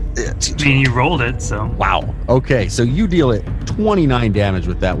 wrong? Yeah. I mean, you rolled it, so. Wow. Okay, so you deal it 29 damage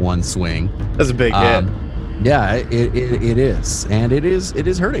with that one swing. That's a big hit. Yeah, it is. And it is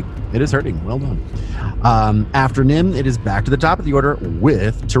hurting. It is hurting. Well done. After Nim, it is back to the top of the order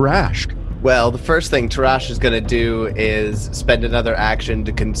with Tarashk. Well, the first thing Tarash is going to do is spend another action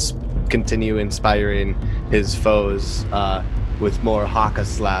to continue inspiring his foes with more Haka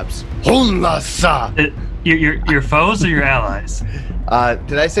slaps. Hunlasa! Your foes or your allies?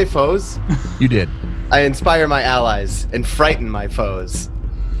 Did I say foes? You did. I inspire my allies and frighten my foes.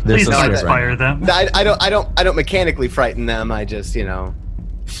 There's Please some don't shit right inspire them. I don't mechanically frighten them. I just,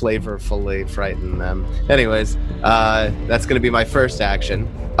 flavorfully frighten them. Anyways, that's going to be my first action.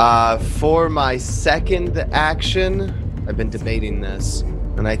 For my second action, I've been debating this,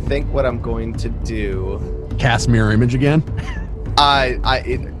 and I think what I'm going to do. Cast mirror image again.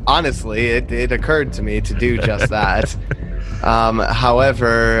 Honestly, it occurred to me to do just that.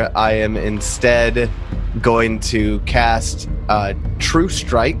 However, I am instead going to cast True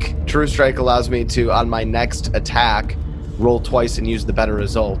Strike. True Strike allows me to, on my next attack, roll twice and use the better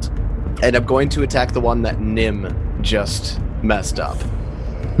result. And I'm going to attack the one that Nim just messed up.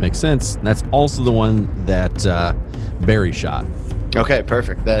 Makes sense. That's also the one that Barry shot. Okay,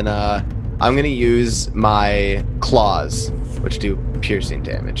 perfect. Then I'm going to use my claws, which do piercing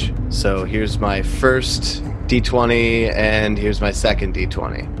damage. So here's my first d20, and here's my second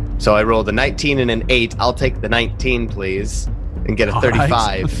d20. So I rolled a 19 and an 8. I'll take the 19, please, and get a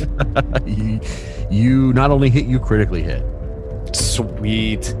 35. You not only hit, you critically hit.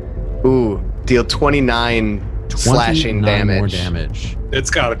 Sweet. Ooh, deal 29 slashing 29 more damage. damage. It's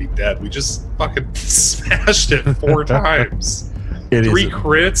gotta be dead. We just fucking smashed it 4 times. It 3 is.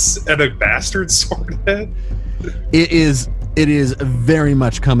 crits and a bastard sword head. It is very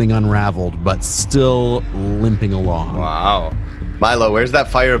much coming unraveled, but still limping along. Wow. Milo, where's that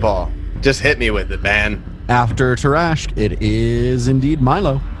fireball? Just hit me with it, man. After Tarashk, it is indeed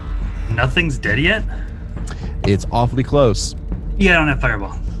Milo. Nothing's dead yet? It's awfully close. Yeah, I don't have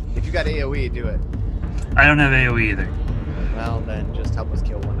fireball. If you got AoE, do it. I don't have AoE either. Well, then just help us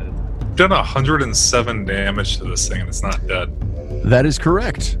kill one at a time. I've done 107 damage to this thing and it's not dead. That is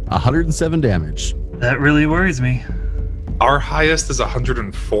correct. 107 damage. That really worries me. Our highest is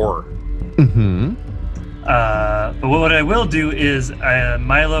 104. Mm-hmm. But what I will do is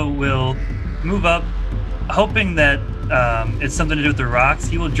Milo will move up, hoping that it's something to do with the rocks.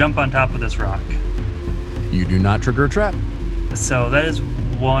 He will jump on top of this rock. You do not trigger a trap. So that is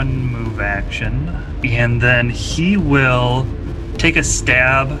one move action. And then he will take a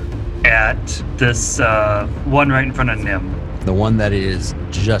stab at this one right in front of Nim. The one that is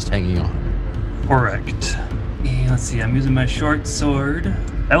just hanging on. Correct. And let's see, I'm using my short sword.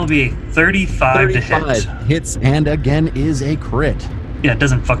 That will be a 35 to hit. Hits and again is a crit. Yeah, it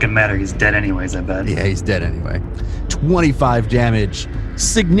doesn't fucking matter. He's dead anyways, I bet. Yeah, he's dead anyway. 25 damage.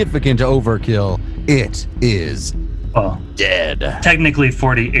 Significant overkill. It is Well, dead. technically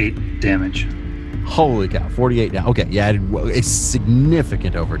 48 damage. Holy cow. 48 now. Okay, yeah, a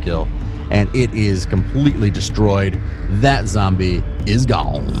significant overkill. And it is completely destroyed. That zombie is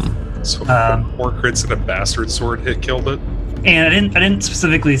gone. So 4 crits and a bastard sword hit killed it. And I didn't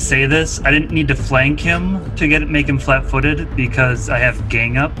specifically say this. I didn't need to flank him to make him flat-footed because I have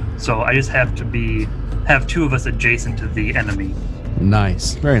gang up. So I just have to have 2 of us adjacent to the enemy.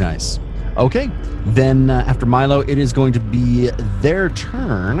 Nice. Very nice. Okay, then after Milo, it is going to be their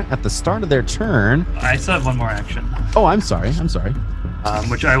turn. At the start of their turn, I still have one more action, oh, I'm sorry.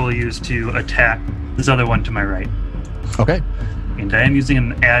 which I will use to attack this other one to my right. Okay, And I am using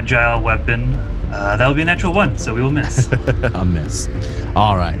an agile weapon. That will be a natural 1, so we will miss. a miss.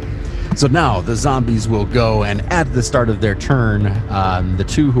 All right. So now the zombies will go, and at the start of their turn, the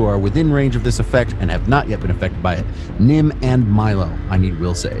two who are within range of this effect and have not yet been affected by it, Nim and Milo, I need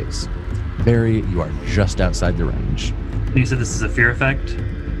will saves. Barry, you are just outside the range. You said this is a fear effect?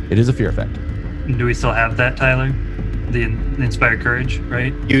 It is a fear effect. Do we still have that, Tyler? The Inspired Courage,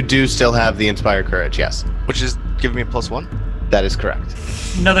 right? You do still have the Inspired Courage, yes. Which is giving me a +1. That is correct.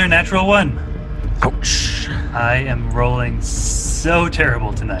 Another natural 1. Ouch. I am rolling so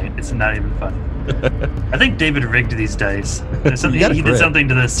terrible tonight. It's not even funny. I think David rigged these dice. There's something, You got a he did crit. something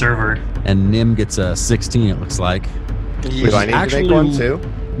to this server. And Nim gets a 16, it looks like. Do I need to Actually, make one too?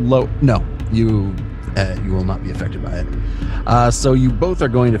 Low. No, you will not be affected by it. So you both are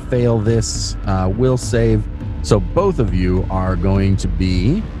going to fail this will save. So both of you are going to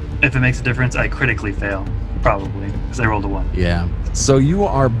be... If it makes a difference, I critically fail. Probably, because I rolled a 1. Yeah. So you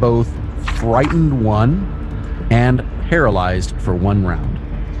are both frightened 1 and paralyzed for 1 round.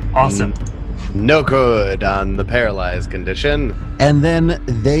 Awesome. No good on the paralyzed condition. And then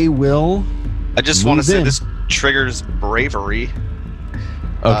they will... I just want to Move say in. this triggers bravery.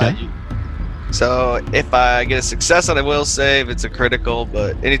 Okay. So if I get a success on a will save, it's a critical,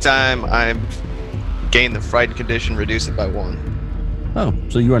 but anytime I gain the frightened condition, reduce it by 1. Oh,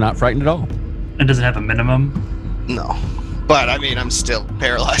 so you are not frightened at all. It doesn't have a minimum. No. But I mean, I'm still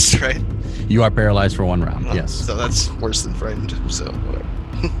paralyzed, right? You are paralyzed for 1 round, yes. So that's worse than frightened, so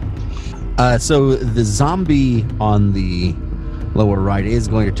whatever. So the zombie on the lower right is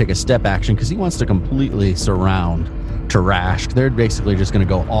going to take a step action because he wants to completely surround Tarashk. They're basically just going to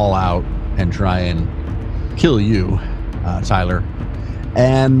go all out and try and kill you, Tyler.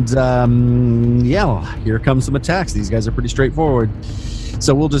 And yeah, here comes some attacks. These guys are pretty straightforward.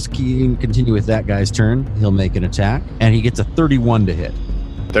 So we'll just continue with that guy's turn. He'll make an attack, and he gets a 31 to hit.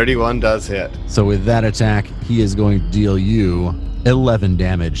 31 does hit. So with that attack, he is going to deal you 11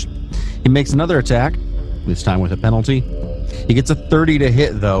 damage. He makes another attack, this time with a penalty. He gets a 30 to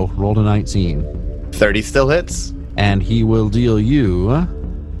hit, though. Rolled a 19. 30 still hits. And he will deal you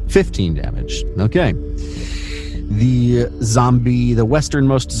 15 damage. Okay. The zombie, the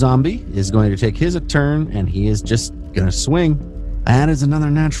westernmost zombie, is going to take his turn, and he is just going to swing. That is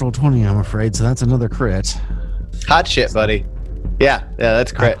another natural 20, I'm afraid, so that's another crit. Hot shit, buddy. Yeah,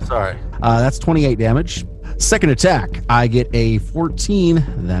 that's crit. Sorry. That's 28 damage. Second attack, I get a 14.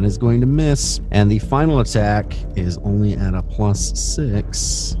 That is going to miss. And the final attack is only at a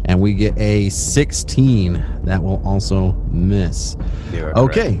 +6. And we get a 16. That will also miss.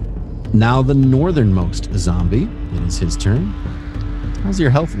 Okay. Now the northernmost zombie. It is his turn. How's your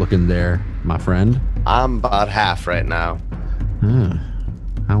health looking there, my friend? I'm about half right now.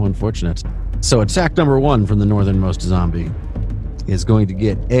 How unfortunate. So attack number 1 from the northernmost zombie is going to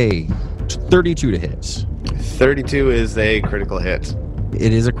get a 32 to hit. 32 is a critical hit.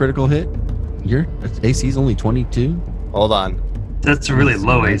 It is a critical hit. Your AC is only 22. Hold on. That's a really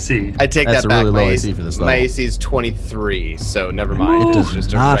low AC. I take That's that a back. really my low AC, AC for this my level. AC is 23, so never mind. It It's does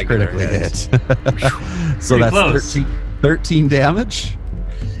just a not regular critically hit. So Pretty that's close. 13 damage.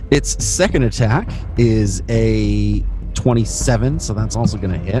 Its second attack is a 27, so that's also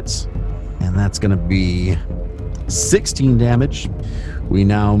going to hit. And that's going to be 16 damage. We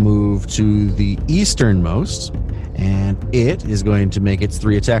now move to the easternmost, and it is going to make its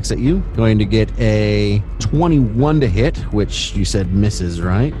 3 attacks at you. Going to get a 21 to hit, which you said misses,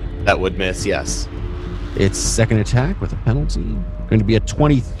 right? That would miss, yes. Its second attack with a penalty. Going to be a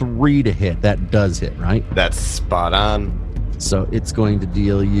 23 to hit. That does hit, right? That's spot on. So it's going to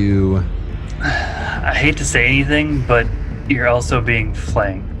deal you... I hate to say anything, but you're also being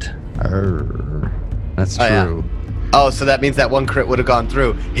flanked. That's Oh, yeah. true. Oh, so that means that one crit would have gone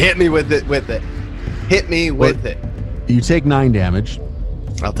through. Hit me with it, Hit me with it. You take 9 damage.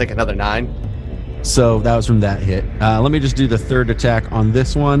 I'll take another 9. So that was from that hit. Let me just do the third attack on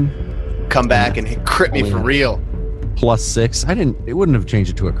this one. Come back and crit me for real. +6. It wouldn't have changed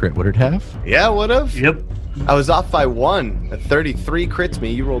it to a crit, would it have? Yeah, would have. Yep. I was off by 1. A 33 crits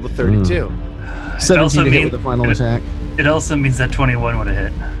me. You rolled a 32. 17 to hit mean- with the final attack. It also means that 21 would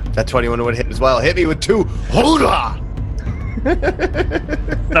have hit. That 21 would hit as well. Hit me with 2. Hold on.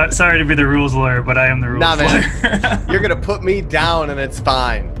 Sorry to be the rules lawyer, but I am the rules Nah, man. lawyer. You're gonna put me down, and it's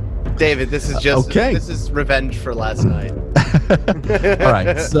fine. David, this is just Okay. This is revenge for last night. All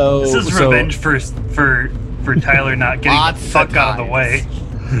right, so... This is so revenge for Tyler not getting the fuck out of the way.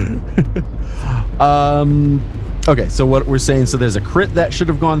 Okay, so what we're saying, so there's a crit that should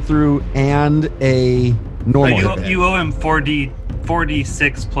have gone through and a normal hit. You owe him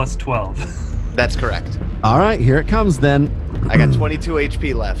 4d6 plus 12. That's correct. All right, here it comes then. I got 22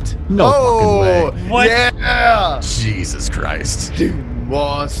 HP left. No fucking way. What? Yeah! Jesus Christ. I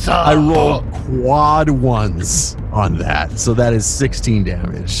I rolled quad ones on that, so that is 16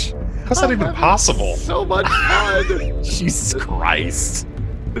 damage. How's that even possible? So much fun. Jesus Christ.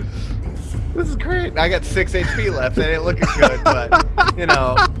 This is great. I got 6 HP left. It ain't looking good, but you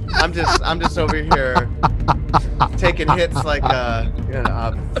know, I'm just over here taking hits like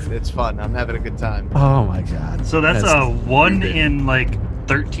it's fun. I'm having a good time. Oh my god. So that's a 1 stupid. in like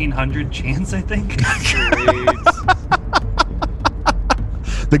 1,300 chance, I think.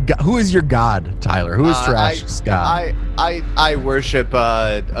 Who is your god, Tyler? Who is Trash's god? I worship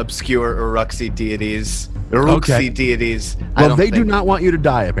obscure Uruxi deities. Deities. Well, they do not want you to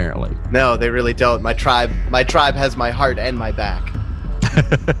die, apparently. No, they really don't. My tribe has my heart and my back.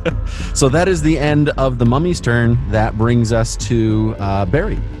 So that is the end of the mummy's turn. That brings us to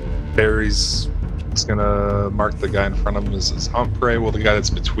Barry. Barry's gonna mark the guy in front of him as his hunt prey. Well, the guy that's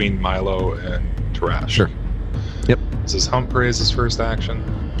between Milo and Tarash. Sure. Yep. This is hunt prey as his first action.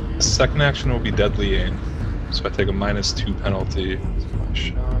 His second action will be deadly aim. So I take a -2 penalty. My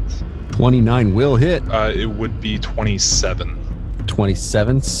shot. 29 will hit. It would be 27.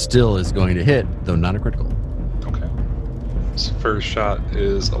 27 still is going to hit, though not a critical. Okay. His first shot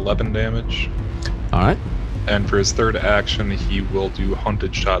is 11 damage. All right. And for his third action, he will do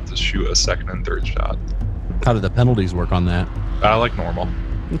hunted shot to shoot a second and third shot. How do the penalties work on that? Like normal.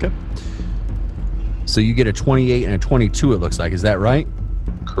 Okay. So you get a 28 and a 22, it looks like. Is that right?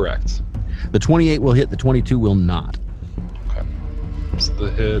 Correct. The 28 will hit, the 22 will not. Okay. So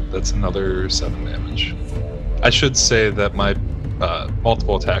the hit, that's another 7 damage. I should say that my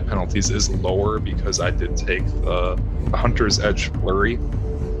multiple attack penalties is lower because I did take the Hunter's Edge Flurry,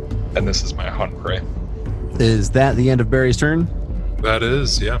 and this is my hunt prey. Is that the end of Barry's turn? That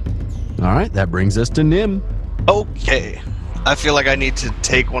is, yeah. All right, that brings us to Nim. Okay. I feel like I need to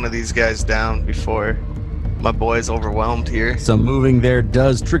take one of these guys down before my boy's overwhelmed here. So moving there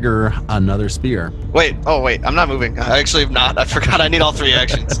does trigger another spear. Wait, I'm not moving. I actually am not. I forgot I need all 3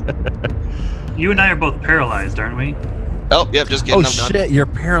 actions. You and I are both paralyzed, aren't we? Oh, yep, just kidding. Oh I'm done. shit, you're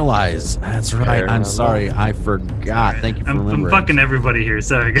paralyzed. That's right. I'm sorry. I forgot. Thank you for I'm remembering. fucking everybody here.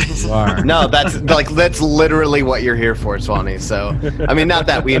 Sorry, guys. You are. No, that's literally what you're here for, Swanee. So, I mean, not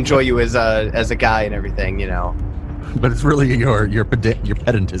that we enjoy you as a guy and everything, you know. But it's really your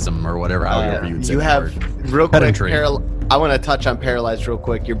pedantism or whatever. However you would say You that have word. real quick. Pedantry. I want to touch on paralyzed real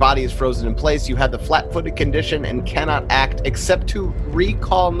quick. Your body is frozen in place. You have the flat-footed condition and cannot act except to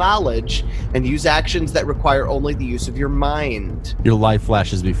recall knowledge and use actions that require only the use of your mind. Your life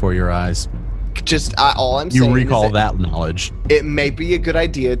flashes before your eyes. Just all I'm saying You recall is that knowledge. it may be a good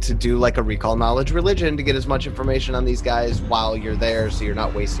idea to do like a recall knowledge religion to get as much information on these guys while you're there, so you're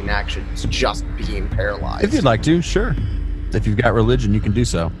not wasting actions just being paralyzed. If you'd like to, sure. If you've got religion, you can do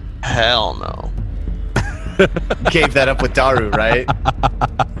so. Hell no. Gave that up with Daru, right?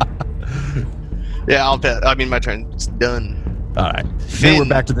 Yeah, my turn's done. All right. Finn. Then we're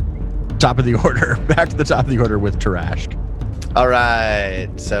back to the top of the order. Back to the top of the order with Tarashk. All right,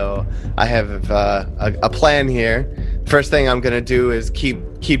 so I have a plan here. First thing I'm gonna do is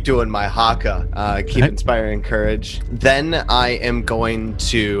keep doing my haka, keep Okay. inspiring courage. Then I am going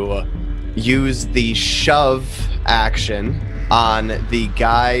to use the shove action on the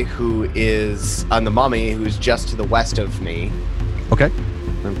guy who is on the mummy, who's just to the west of me. Okay.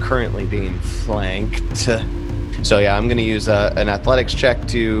 I'm currently being flanked. So yeah, I'm gonna use an athletics check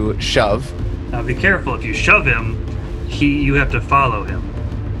to shove. Now be careful. If you shove him, you have to follow him.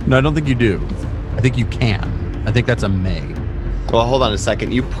 No, I don't think you do. I think you can. I think that's a may. Well, hold on a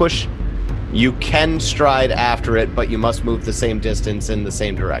second. You can stride after it, but you must move the same distance in the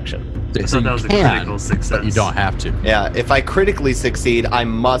same direction. I So thought that you was a can, critical success. but you don't have to. Yeah, if I critically succeed, I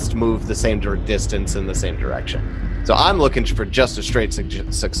must move the same distance in the same direction. So I'm looking for just a straight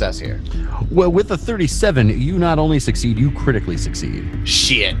success here. Well, with the 37, you not only succeed, you critically succeed.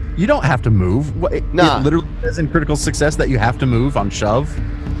 Shit. You don't have to move. Nah. It literally says in critical success that you have to move on shove.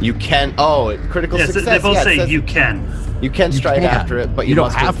 You can. Oh, critical Yes, success. they both yeah, it say says you can. you can You stride can. after it, but You don't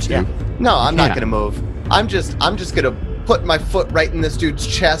must have move- to. yeah. No, I'm not can. gonna move. I'm just gonna put my foot right in this dude's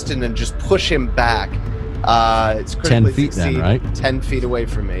chest and then just push him back. It's 10 critically feet then, succeed, right? 10 feet away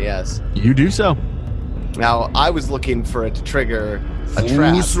from me. Yes. You do so. Now I was looking for it to trigger a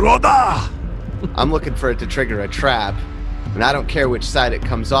trap. I'm looking for it to trigger a trap, and I don't care which side it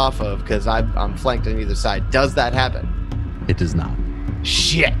comes off of because I'm flanked on either side. Does that happen? It does not.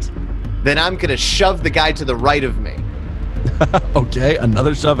 Shit. Then I'm going to shove the guy to the right of me. Okay,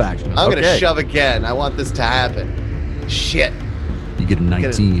 another shove action. I'm going to Okay. shove again. I want this to happen. Shit. You get a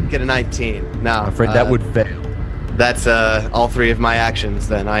 19. Get a 19. No. I'm afraid that would fail. That's all 3 of my actions.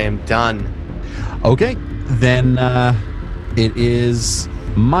 Then I am done. Okay, then it is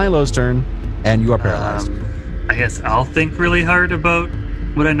Milo's turn, and you are paralyzed. I guess I'll think really hard about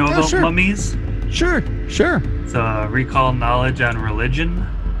what I know Yeah, about sure. mummies. Sure. So recall knowledge on religion.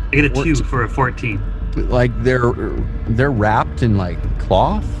 I get a What? 2 for a 14. Like they're wrapped in like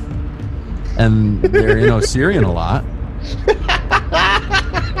cloth, and they're in Osirian a lot.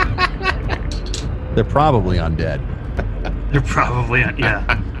 They're probably undead. They're probably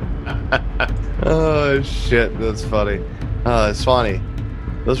yeah. Oh, shit. That's funny. Oh, Swanee.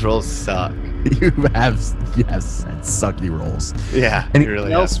 Those rolls suck. You have sucky rolls. Yeah, it Anything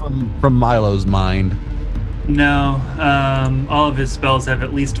really else is. from Milo's mind? No, all of his spells have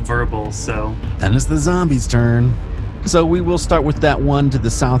at least verbal, so Then it's the zombie's turn. So we will start with that one to the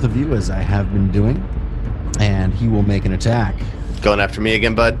south of you, as I have been doing, and he will make an attack. Going after me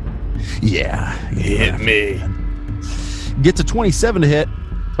again, bud? Yeah, Hit me. Gets a 27 to hit.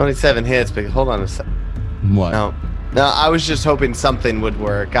 27 hits, but hold on a sec. What? No, I was just hoping something would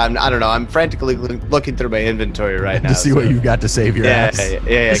work. I don't know. I'm frantically looking through my inventory right now. to see what you've got to save your Yeah, ass.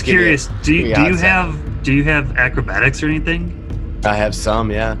 yeah. just give me- curious. Do give me you odds. have acrobatics or anything? I have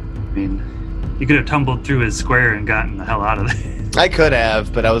some, yeah. I mean, you could have tumbled through his square and gotten the hell out of there. I could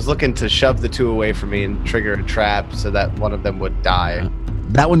have, but I was looking to shove the 2 away from me and trigger a trap so that one of them would die.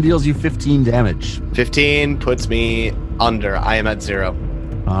 That one deals you 15 damage. 15 puts me under. I am at 0.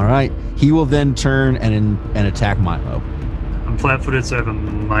 All right. He will then turn and attack Milo. I'm flat-footed, so I have a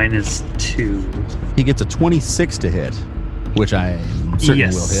 -2. He gets a 26 to hit, which I am certain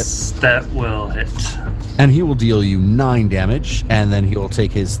yes, will hit. that will hit. And he will deal you 9 damage, and then he will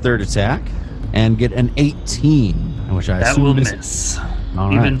take his third attack and get an 18, which I That assume will misses. miss. All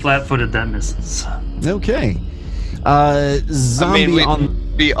right. Even flat-footed, that misses. Okay. Zombie I mean, we'd on.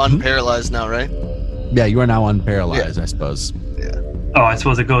 be unparalyzed now, right? Yeah, you are now unparalyzed, I suppose. Oh, I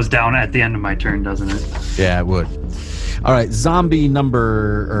suppose it goes down at the end of my turn, doesn't it? Yeah, it would. All right,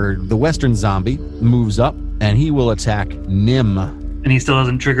 the Western zombie moves up, and he will attack Nim. And he still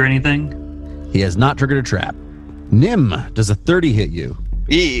doesn't trigger anything? He has not triggered a trap. Nim, does a 30 hit you?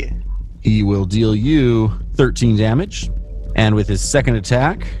 E. He will deal you 13 damage, and with his second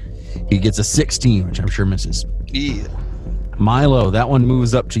attack, he gets a 16, which I'm sure misses. E. Milo, that one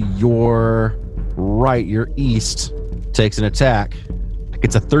moves up to your right, your east, takes an attack.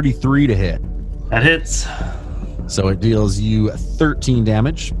 It's a 33 to hit. That hits. So it deals you 13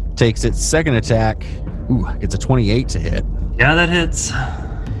 damage, takes its second attack. Ooh, it's a 28 to hit, Yeah, that hits.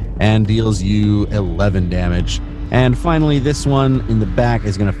 and deals you 11 damage. And finally, this one in the back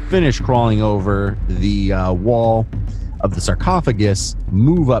is going to finish crawling over the wall of the sarcophagus,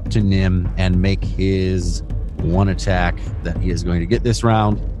 move up to Nim, and make his one attack that he is going to get this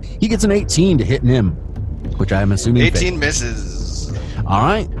round. He gets an 18 to hit Nim, which I'm assuming 18 fails. misses. All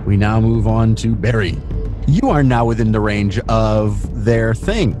right, we now move on to Barry. You are now within the range of their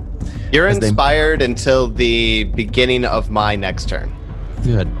thing. You're As they- inspired until the beginning of my next turn.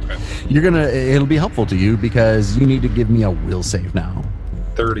 Good. It'll be helpful to you because you need to give me a will save now.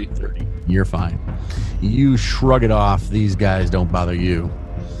 30. You're fine. You shrug it off. These guys don't bother you.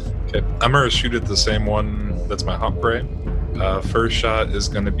 Okay, I'm gonna shoot at the same one. That's my hawk ray. First shot is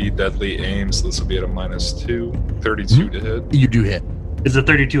gonna be deadly aim, so this will be at a -2. 32 to hit. You do hit. Is a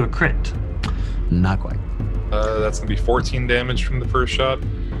 32 a crit? Not quite. That's gonna be 14 damage from the first shot.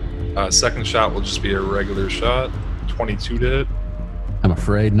 Second shot will just be a regular shot, 22 to hit. I'm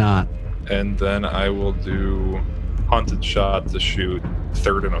afraid not. And then I will do haunted shot to shoot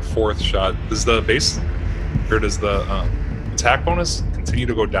third and a fourth shot. Does the base, or does the attack bonus continue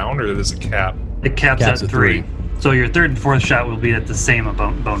to go down, or does it cap? It caps Caps at at 3. three. So your third and fourth shot will be at the same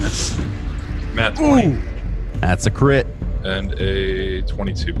bonus. Matt 20 That's a crit, and a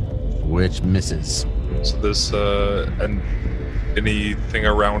 22. which misses. So this and anything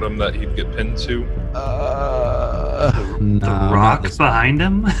around him that he'd get pinned to. No, The not rock this- behind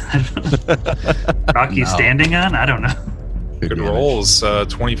him? Rock he's No. standing on? I don't know. Good damage. rolls.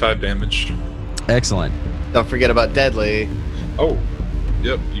 25 damage. Excellent. Don't forget about deadly. Oh,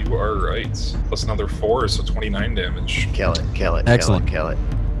 yep, you are right. Plus another 4, so 29 damage. Kill it. Excellent. Kill it.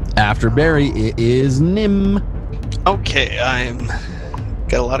 After Barry, it is Nim. Okay, I'm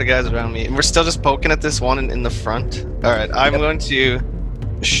got a lot of guys around me. We're still just poking at this one in the front. All right, I'm going to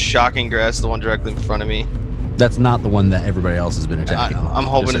shocking grass the one directly in front of me. That's not the one that everybody else has been attacking. I'm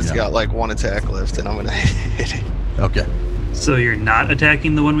hoping Just so it's you know. got like one attack left, and I'm gonna hit it. Okay. So you're not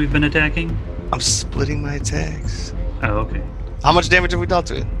attacking the one we've been attacking? I'm splitting my attacks. Oh, okay. How much damage have we dealt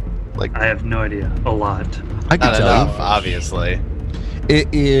to it? I have no idea. A lot. I can Not tell enough, obviously. you. It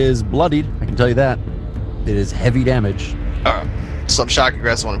is bloodied. I can tell you that. It is heavy damage. Alright. So I'm shocking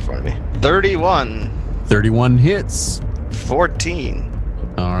grass one in front of me. 31. 31 hits. 14.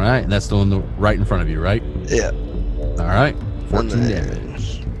 All right. That's the one right in front of you, right? Yeah. All right. 14 And then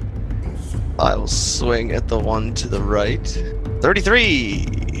damage. I will swing at the one to the right.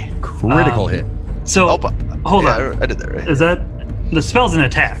 33. Critical hit. So, hold yeah, on. I did that right. Is that... The spell's an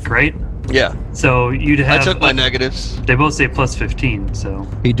attack, right? Yeah. So you'd have... I took my negatives. They both say plus 15, so...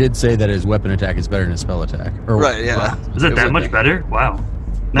 He did say that his weapon attack is better than his spell attack. Or, Right, yeah. Is it that would much be. better? Wow.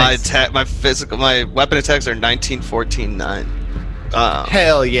 My Nice. attack, my weapon attacks are 19, 14, 9.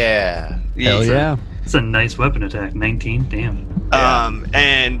 Hell yeah. Hell yeah. It's a nice weapon attack. 19, damn.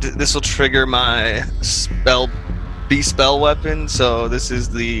 And this will trigger my spell weapon. So this is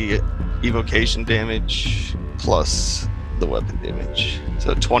the evocation damage plus the weapon damage.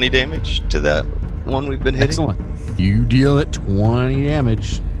 So 20 damage to that one we've been hitting. Excellent. You deal it 20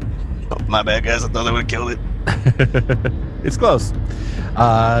 damage. Oh, my bad, guys. I thought I would have killed it. It's close.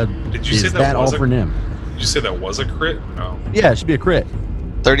 Did you Is say that all for Nim? Did you say that was a crit? No. Yeah, it should be a crit.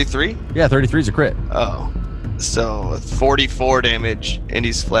 33? Yeah, 33 is a crit. Oh. So 44 damage, and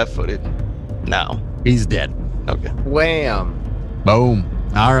he's flat-footed now. He's dead. Okay. Wham. Boom.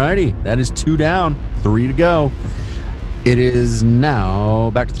 Alrighty. That is 2 down, 3 to go. It is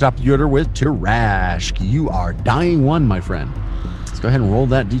now back to the top of the order with Tarashk. You are dying 1, my friend. Let's go ahead and roll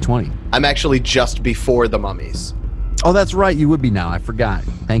that d20. I'm actually just before the mummies. Oh, that's right. You would be now. I forgot.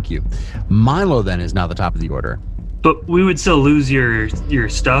 Thank you. Milo then is now the top of the order. But we would still lose your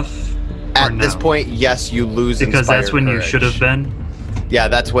stuff? At or this no? point, yes, you lose Because that's Inspire when you Courage. should have been? Yeah,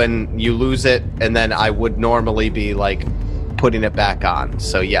 that's when you lose it, and then I would normally be like putting it back on.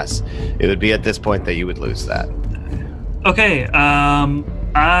 So yes, it would be at this point that you would lose that. Okay,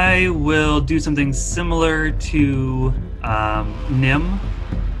 I will do something similar to Nim,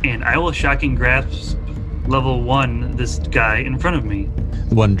 and I will Shocking Grasp level 1 this guy in front of me.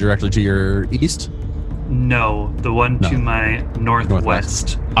 One directly to your east. No, the one No. to my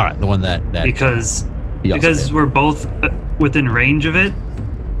northwest. All right, the one that Because he also because did. we're both within range of it.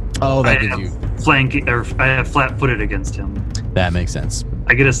 Oh, that I gives have you. I have flat-footed against him. That makes sense.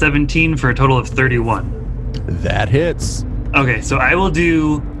 I get a 17 for a total of 31. That hits. Okay, so I will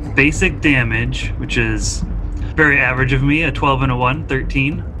do basic damage, which is very average of me, a 12 and a 1,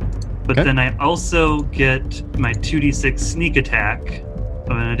 13. But Okay. then I also get my 2d6 sneak attack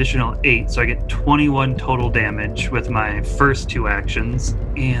of an additional 8, so I get 21 total damage with my first 2 actions.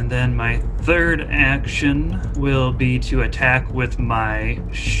 And then my third action will be to attack with my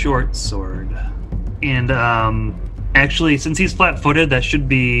short sword. And actually, since he's flat-footed, that should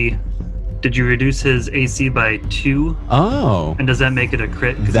be... Did you reduce his AC by 2? Oh, And does that make it a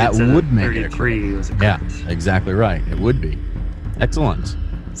crit? 'Cause That it said would make it a 33 was a crit. yeah, exactly right. It would be. Excellent.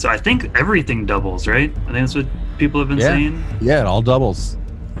 So I think everything doubles, right? I think that's what people have been Yeah. saying. Yeah, it all doubles.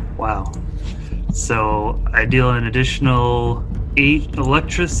 Wow. So I deal an additional 8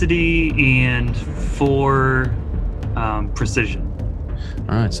 electricity and 4 precision.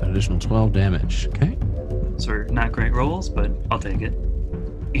 All right, so additional 12 damage. Okay. So not great rolls, but I'll take it.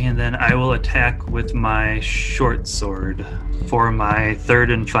 And then I will attack with my short sword for my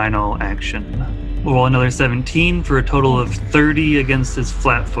third and final action. We'll roll another 17 for a total of 30 against his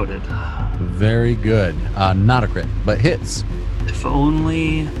flat-footed. Very good. Not a crit, but hits. If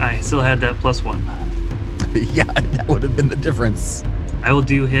only I still had that +1. Yeah, that would have been the difference. I will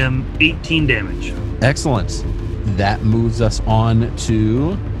do him 18 damage. Excellent. That moves us on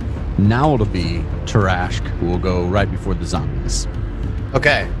to now it'll be Tarashk, who will go right before the zombies.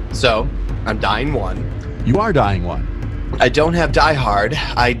 Okay, so I'm dying 1. You are dying 1. I don't have Die Hard.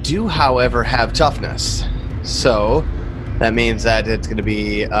 I do, however, have Toughness. So that means that it's going to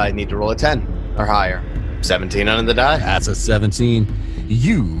be, I need to roll a 10 or higher. 17 on the die. That's a 17.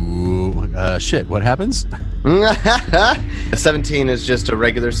 You, shit, what happens? A 17 is just a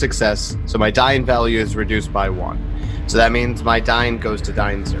regular success, so my dying value is reduced by 1. So that means my dying goes to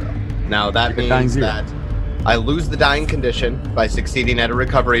dying 0. Now that You're dying means 0. that I lose the dying condition by succeeding at a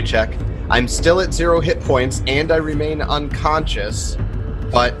recovery check. I'm still at 0 hit points and I remain unconscious,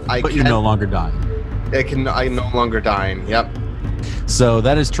 but You're no longer dying. I'm no longer dying. Yep. So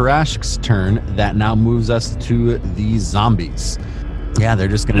that is Tarashk's turn. That now moves us to the zombies. Yeah, they're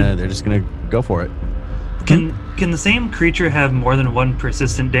just gonna go for it. Can the same creature have more than one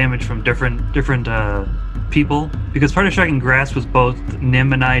persistent damage from different people? Because part of Shocking Grasp was both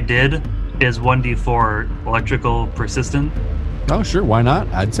Nim and I did, Is 1d4 electrical persistent? Oh, sure. Why not?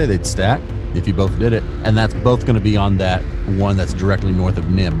 I'd say they'd stack if you both did it. And that's both going to be on that one that's directly north of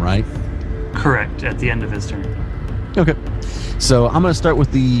Nim, right? Correct, at the end of his turn. Okay. So I'm going to start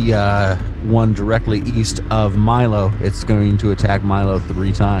with the one directly east of Milo. It's going to attack Milo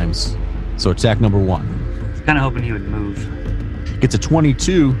 3 times. So attack number 1. Kind of hoping he would move. Gets a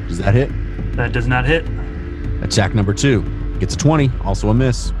 22. Does that hit? That does not hit. Attack number 2. Gets a 20. Also a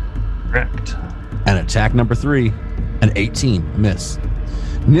miss. Correct. And attack number 3. An 18. A miss.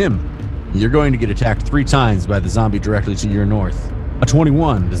 Nim, you're going to get attacked 3 times by the zombie directly to your north. A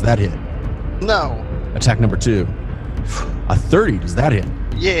 21. Does that hit? No. Attack number 2. A 30. Does that hit?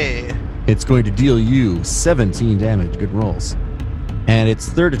 Yeah. It's going to deal you 17 damage. Good rolls. And its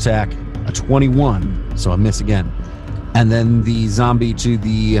third attack, a 21. So a miss again. And then the zombie to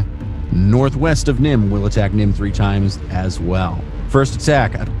the northwest of Nim will attack Nim 3 times as well. First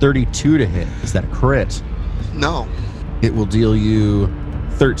attack, a 32 to hit. Is that a crit? No. It will deal you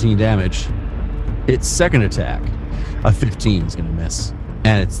 13 damage. Its second attack, a 15 is going to miss.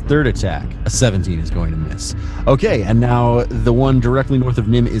 And its third attack, a 17 is going to miss. Okay, and now the one directly north of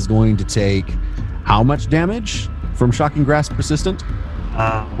Nim is going to take how much damage from Shocking Grasp Persistent?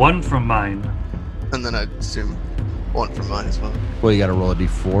 1 from mine. And then I'd assume 1 from mine as well. Well, you got to roll a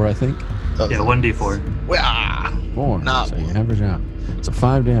d4, I think. Yeah, 1d4. Wah! 4. Nah. So you average out. So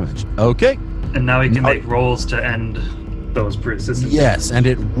 5 damage. Okay. And now he can No. make rolls to end those persistent. Yes, and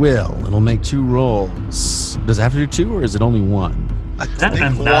it will. It'll make 2 rolls. Does it have to do 2, or is it only 1? I That think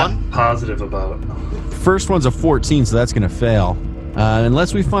I'm 1. not positive about. First one's a 14, so that's going to fail.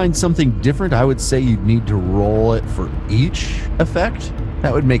 Unless we find something different, I would say you'd need to roll it for each effect.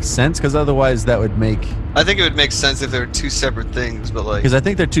 That would make sense, because otherwise that would make... I think it would make sense if there were 2 separate things, but like Because I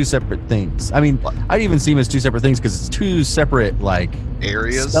think they're 2 separate things. I mean, I'd even see them as 2 separate things, because it's 2 separate, like,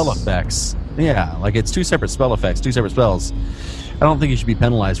 areas. spell effects. Yeah, like it's 2 separate spell effects, 2 separate spells. I don't think you should be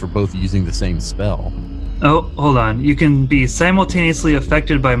penalized for both using the same spell. Oh, hold on. You can be simultaneously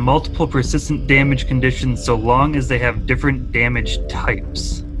affected by multiple persistent damage conditions so long as they have different damage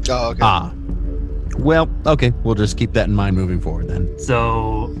types. Oh, okay. Ah. Well, okay, we'll just keep that in mind moving forward then.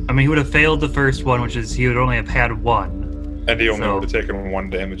 So, I mean, he would have failed the first one, which is he would only have had 1. And he only So- would have taken 1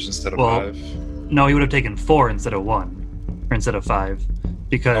 damage instead of Well, 5. No, he would have taken 4 instead of 1. Or instead of 5. Oh, it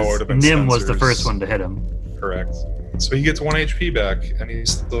Because would've been Nim was the Spencer's. first one to hit him. Correct. So he gets 1 HP back, and he's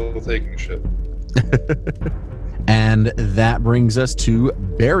still taking shit. And that brings us to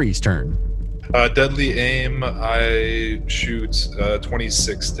Barry's turn. Deadly aim, I shoot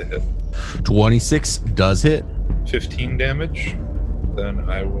 26 to hit. 26 does hit. 15 damage. Then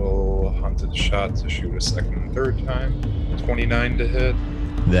I will hunt a shot to shoot a second and third time. 29 to hit.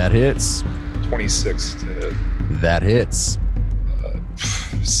 That hits. 26 to hit. That hits.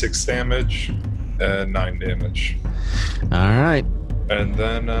 6 damage and 9 damage. All right. And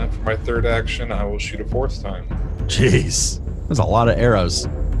then for my third action, I will shoot a 4th time. Jeez. That's a lot of arrows.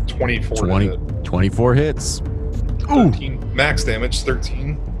 24 20, to hit. 24 hits. Ooh. 13 max damage,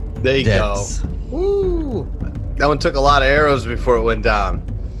 13. There you Deaths. go. Woo! That one took a lot of arrows before it went down.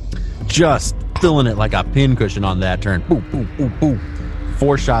 Just filling it like a pincushion on that turn. Boom, boom, boom, boom.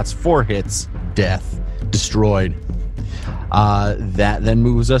 4 shots, 4 hits. Death. Destroyed. That then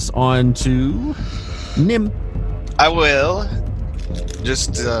moves us on to Nim. I will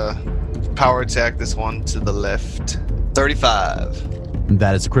just power attack this one to the left. 35.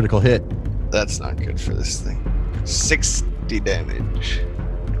 That is a critical hit. That's not good for this thing. 60 damage.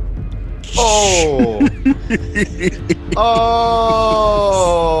 Oh!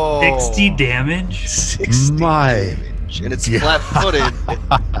 Oh! 60 damage? 60 My damage. And it's God.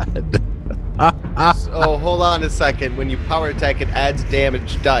 flat-footed. Oh, hold on a second. When you power attack, it adds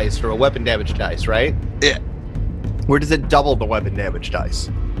damage dice for a weapon damage dice, right? Yeah. Where does it double the weapon damage dice?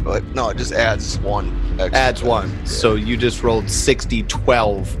 But no, it just adds 1. Extra Adds 1. Yeah. So you just rolled 60,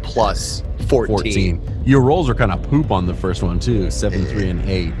 12 plus 14. 14. Your rolls are kind of poop on the first one, too. 7, 3, and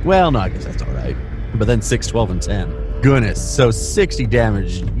 8. Well, no, I guess that's all right. But then 6, 12, and 10. Goodness. So 60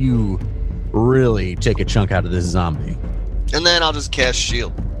 damage. You really take a chunk out of this zombie. And then I'll just cast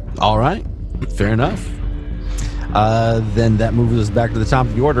shield. All right. Fair enough. Then that moves us back to the top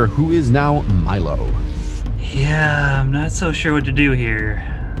of the order. Who is now Milo? Yeah, I'm not so sure what to do here.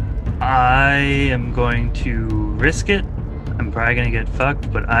 I am going to risk it. I'm probably going to get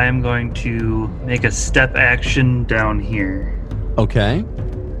fucked, but I am going to make a step action down here. Okay.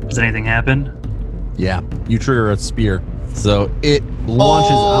 Does anything happen? Yeah. You trigger a spear. So it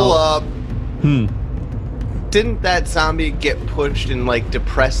launches Hold out. up. Didn't that zombie get pushed and, like,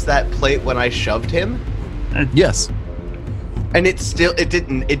 depress that plate when I shoved him? Yes. And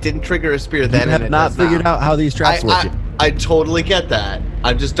it didn't trigger a spear then. You have not figured out how these traps work. I totally get that.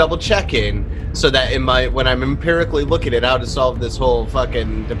 I'm just double checking so that when I'm empirically looking at how to solve this whole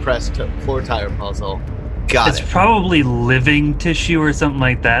fucking depressed floor tire puzzle. It's probably living tissue or something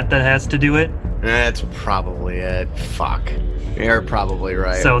like that has to do it. That's probably it. Fuck. You're probably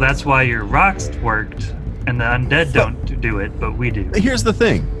right. So that's why your rocks worked, and the undead don't do it, but we do. Here's the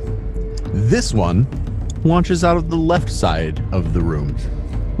thing. This one launches out of the left side of the room,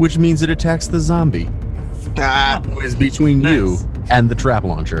 which means it attacks the zombie. Who is between you and the trap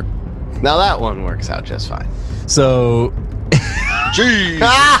launcher. Now that one works out just fine. So... Jeez!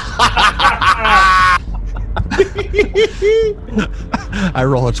 I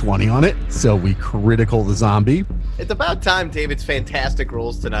roll a 20 on it, so we critical the zombie. It's about time David's fantastic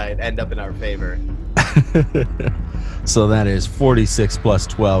rolls tonight end up in our favor. So that is 46 plus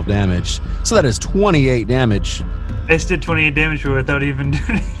 12 damage. So that is 28 damage. I just did 28 damage without even doing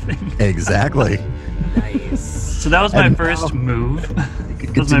anything. Exactly. Nice. So that was my first move.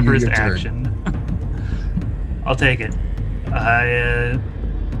 That was my first action. I'll take it.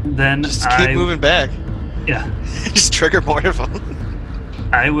 Then Just keep moving back. Yeah. Just trigger more of them.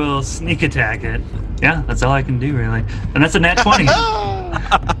 I will sneak attack it. Yeah, that's all I can do, really. And that's a nat 20.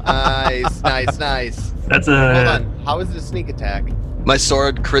 Nice. That's Hold on. How is it a sneak attack? My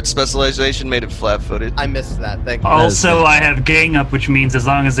sword crit specialization made it flat-footed. I missed that. Thank you. Also, I have gang up, which means as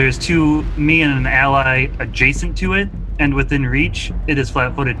long as there's me and an ally adjacent to it and within reach, it is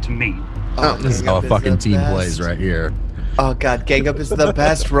flat-footed to me. This is how a fucking team plays right here. Oh god, gang up is the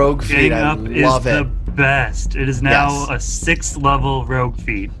best rogue feat. Gang I up love is it. the best. It is now a 6th level rogue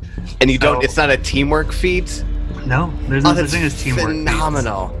feat. And it's not a teamwork feat? No, there's no such thing as teamwork.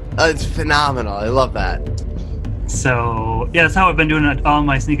 Phenomenal. It's phenomenal. I love that. So, yeah, that's how I've been doing all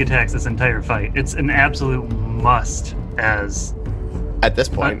my sneak attacks this entire fight. It's an absolute must as... At this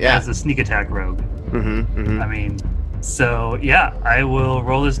point, yeah. As a sneak attack rogue. Mm-hmm. I mean, so, yeah, I will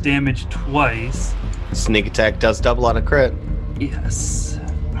roll this damage twice. Sneak attack does double on a crit. Yes.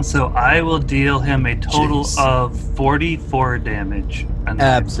 So I will deal him a total of 44 damage on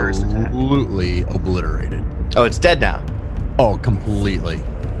the first attack. Absolutely obliterated. Oh, it's dead now. Oh, completely.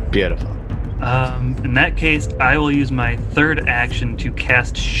 Beautiful. In that case, I will use my third action to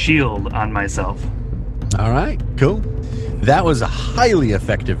cast Shield on myself. All right, cool. That was a highly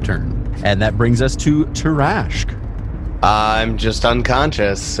effective turn. And that brings us to Tarashk. I'm just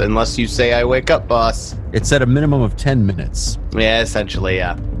unconscious, unless you say I wake up, boss. It said a minimum of 10 minutes. Yeah, essentially,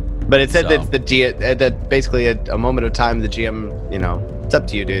 yeah. But it said that basically a moment of time the GM, it's up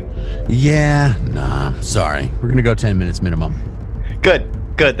to you, dude. Yeah, nah, sorry. We're going to go 10 minutes minimum. Good.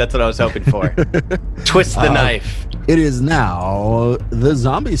 That's what I was hoping for. Twist the knife. It is now the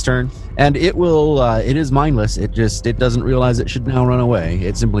zombie's turn, and it is mindless. It doesn't realize it should now run away.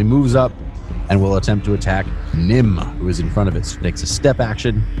 It simply moves up and will attempt to attack Nim, who is in front of it. So it takes a step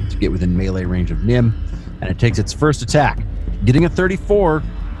action to get within melee range of Nim, and it takes its first attack, getting a 34.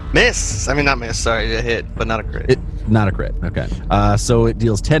 Miss! I mean, not miss, sorry, a hit, but not a crit. Not a crit, okay. So it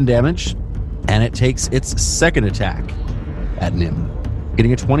deals 10 damage, and it takes its second attack at Nim,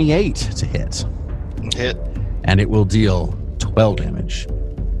 getting a 28 to hit. Hit. And it will deal 12 damage.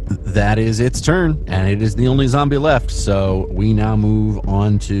 That is its turn, and it is the only zombie left, so we now move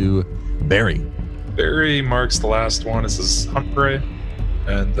on to Barry. Barry marks the last one as his hunt prey,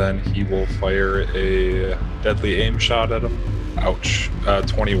 and then he will fire a deadly aim shot at him. Ouch.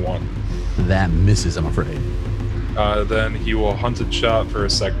 21. That misses, I'm afraid. Then he will hunted shot for a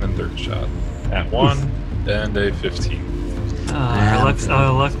second and third shot. At 1 and a 15.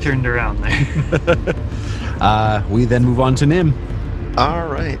 Our luck turned around there. We then move on to Nim. All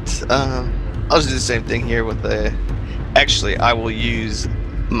right. I'll just do the same thing here with the... Actually, I will use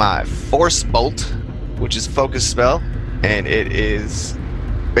my Force Bolt, which is focus spell, and it is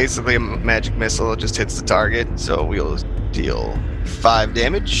basically a magic missile. It just hits the target, so we'll deal 5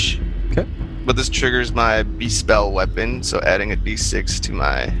 damage. Okay. But this triggers my B-spell weapon, so adding a D6 to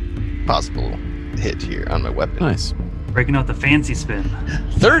my possible hit here on my weapon. Nice. Breaking out the fancy spin.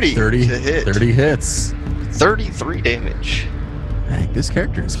 30 to hit. 30 hits. 33 damage. Dang, this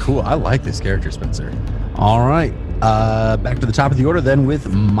character is cool. I like this character, Spencer. All right. Back to the top of the order then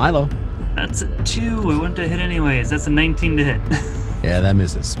with Milo. That's a 2. It wouldn't have hit anyways. That's a 19 to hit. Yeah, that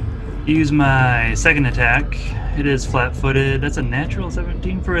misses. Use my second attack. It is flat-footed. That's a natural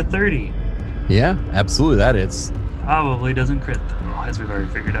 17 for a 30. Yeah, absolutely. That is. Probably doesn't crit, though, as we've already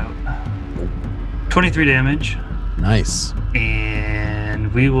figured out. 23 damage. Nice.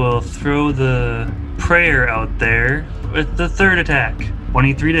 And we will throw the prayer out there with the third attack.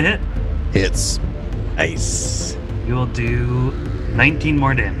 23 to hit. Hits. Nice. he will do 19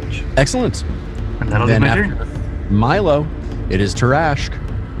 more damage. Excellent. And that'll Then be my after turn. Milo, it is Tarashk.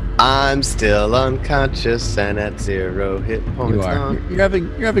 I'm still unconscious and at 0 hit points. You are.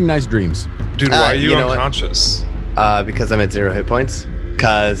 You're having nice dreams. Dude, why are you you know what? unconscious? Because I'm at 0 hit points.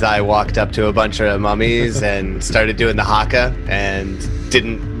 Because I walked up to a bunch of mummies and started doing the haka and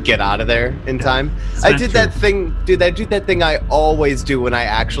didn't get out of there in time. It's I not did true. that thing, dude. I do that thing I always do when I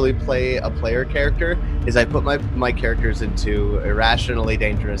actually play a player character. Is I put my characters into irrationally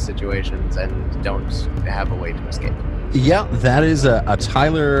dangerous situations and don't have a way to escape. Yeah, that is a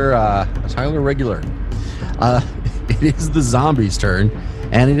Tyler regular. It is the zombie's turn,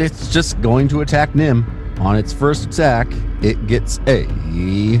 and it's just going to attack Nim. On its first attack, it gets a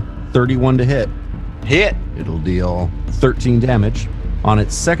 31 to hit. Hit. It'll deal 13 damage. On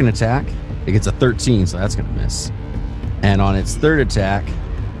its second attack, it gets a 13, so that's going to miss. And on its third attack,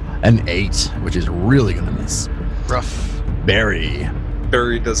 an 8, which is really going to miss. Rough. Barry.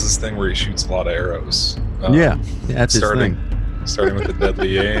 Barry does this thing where he shoots a lot of arrows. Yeah, that's his starting, thing. starting with a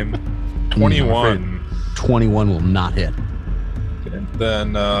deadly aim. 21. 21 will not hit. Okay.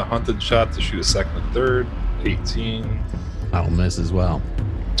 Then hunted shot to shoot a second and third. 18. That'll miss as well.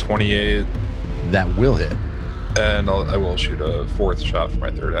 28. That will hit. And I will shoot a fourth shot for my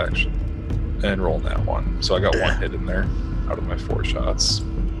third action. And roll that one. So I got one hit in there out of my 4 shots.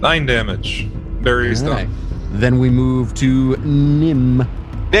 9 damage. Barry's All right. done. Then we move to Nim.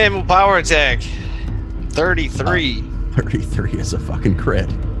 Nim power attack. 33. 33 is a fucking crit.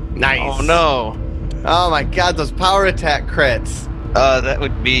 Nice. Oh no. Oh my god, those power attack crits. That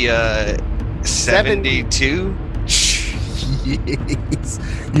would be 72.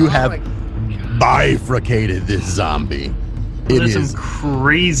 Jeez. You Oh have my- bifurcated this zombie. Well, It there's is some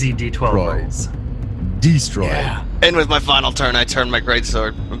crazy D12 Right. rolls. destroyed. Yeah. And with my final turn, I turn my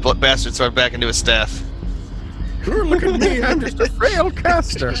greatsword, bastard sword, back into a staff. Look at me, I'm just a frail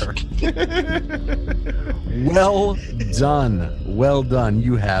caster. Well done. Well done.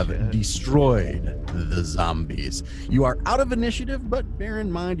 You have destroyed the zombies. You are out of initiative, but bear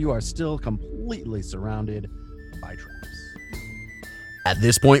in mind you are still completely surrounded by traps. At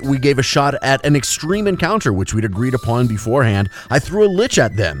this point, we gave a shot at an extreme encounter, which we'd agreed upon beforehand. I threw a lich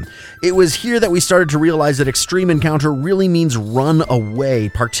at them. It was here that we started to realize that extreme encounter really means run away,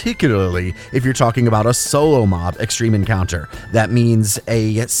 particularly if you're talking about a solo mob extreme encounter. That means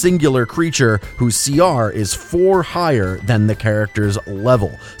a singular creature whose CR is 4 higher than the character's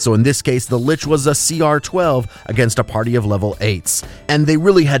level. So in this case, the lich was a CR 12 against a party of level 8s. And they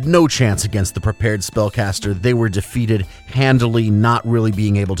really had no chance against the prepared spellcaster. They were defeated handily, not really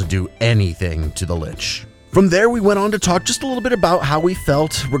being able to do anything to the lich. From there, we went on to talk just a little bit about how we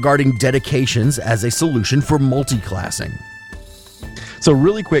felt regarding dedications as a solution for multi-classing. So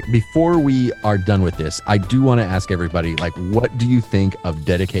really quick, before we are done with this, I do want to ask everybody, like, what do you think of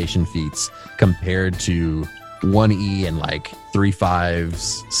dedication feats compared to 1E and like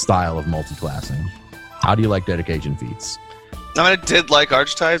 3.5's style of multi-classing? How do you like dedication feats? I mean, I did like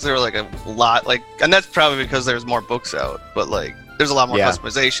Archetypes. There were like a lot, like, and that's probably because there's more books out. But like, there's a lot more Yeah.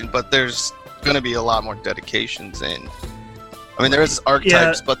 customization. But there's going to be a lot more dedications, and I mean, there is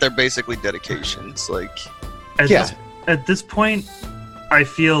archetypes, but they're basically dedications. Like, Yeah. At this point, I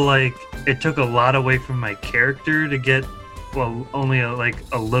feel like it took a lot away from my character to get, well, only a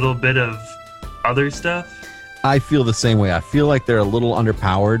little bit of other stuff. I feel the same way. I feel like they're a little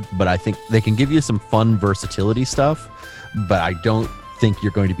underpowered, but I think they can give you some fun versatility stuff. But I don't think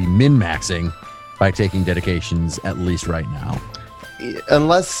you're going to be min-maxing by taking dedications, at least right now.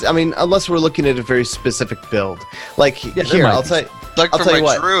 Unless we're looking at a very specific build. Like there here, might I'll be. say, like I'll for tell you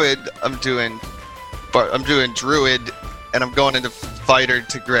my what. druid, I'm doing druid, and I'm going into fighter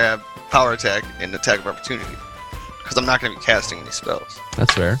to grab power attack and attack of opportunity because I'm not going to be casting any spells.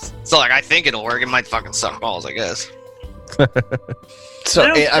 That's fair. So like, I think it'll work. It might fucking suck balls, I guess. So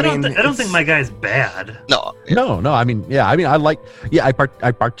I don't it's- think my guy's bad. No, No.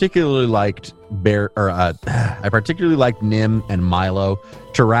 I particularly liked I particularly liked Nim and Milo.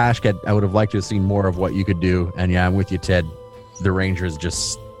 Tarashk, I would have liked to have seen more of what you could do. And yeah, I'm with you, Ted. The Ranger is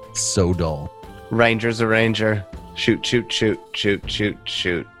just so dull. Ranger's a ranger. Shoot.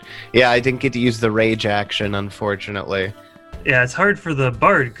 Yeah, I didn't get to use the rage action, unfortunately. Yeah, it's hard for the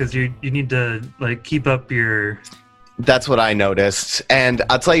bard because you need to like keep up your. That's what I noticed. And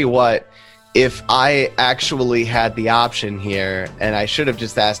I'll tell you what, if I actually had the option here, and I should have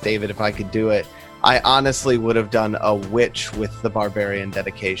just asked David if I could do it, I honestly would have done a witch with the barbarian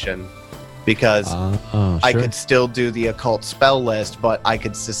dedication. Because I could still do the occult spell list, but I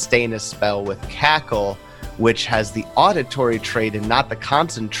could sustain a spell with Cackle, which has the auditory trait and not the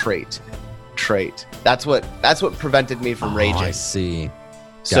concentrate trait. That's what prevented me from raging. I see.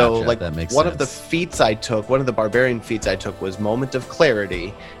 So, Gotcha, like, that makes one of the sense. feats I took, one of the barbarian feats I took was Moment of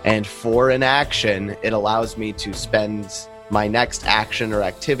Clarity, and for an action, it allows me to spend my next action or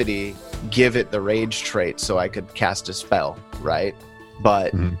activity, give it the rage trait so I could cast a spell, right?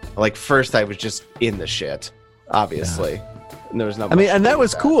 But, like, first I was just in the shit, obviously. And there was not I mean, much and to that do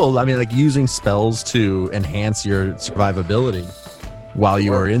was with cool. I mean, like using spells to enhance your survivability while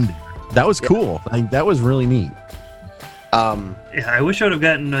you were in there. That was cool. I think that was really neat. Yeah, I wish I would have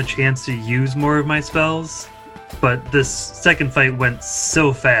gotten a chance to use more of my spells, but this second fight went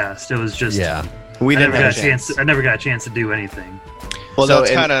so fast. It was just We I didn't never have got a chance. I never got a chance to do anything. Well, So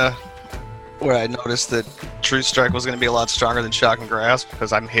that's in- kind of where I noticed that True Strike was going to be a lot stronger than Shock and Grasp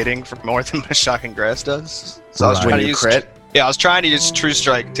because I'm hitting for more than my Shock and Grasp does. So I was Right. trying When to you use crit? Yeah, I was trying to use True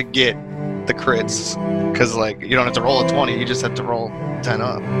Strike to get the crits because like you don't have to roll a 20, you just have to roll 10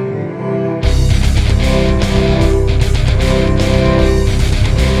 up.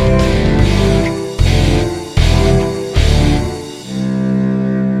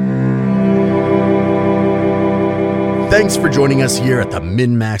 Thanks for joining us here at the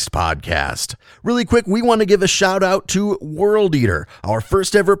MinMaxed Podcast. Really quick, we want to give a shout out to World Eater, our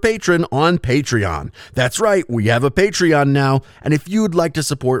first ever patron on Patreon. That's right, we have a Patreon now, and if you'd like to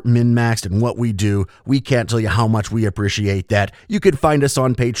support MinMaxed and what we do, we can't tell you how much we appreciate that. You can find us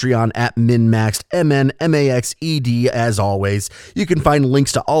on Patreon at MinMaxed, MNMAXED, as always. You can find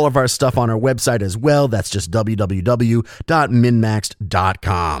links to all of our stuff on our website as well. That's just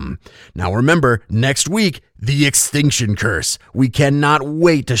www.minmaxed.com. Now remember, next week, The Extinction Curse. We cannot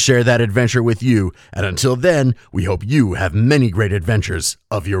wait to share that adventure with you. And until then, we hope you have many great adventures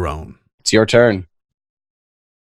of your own. It's your turn.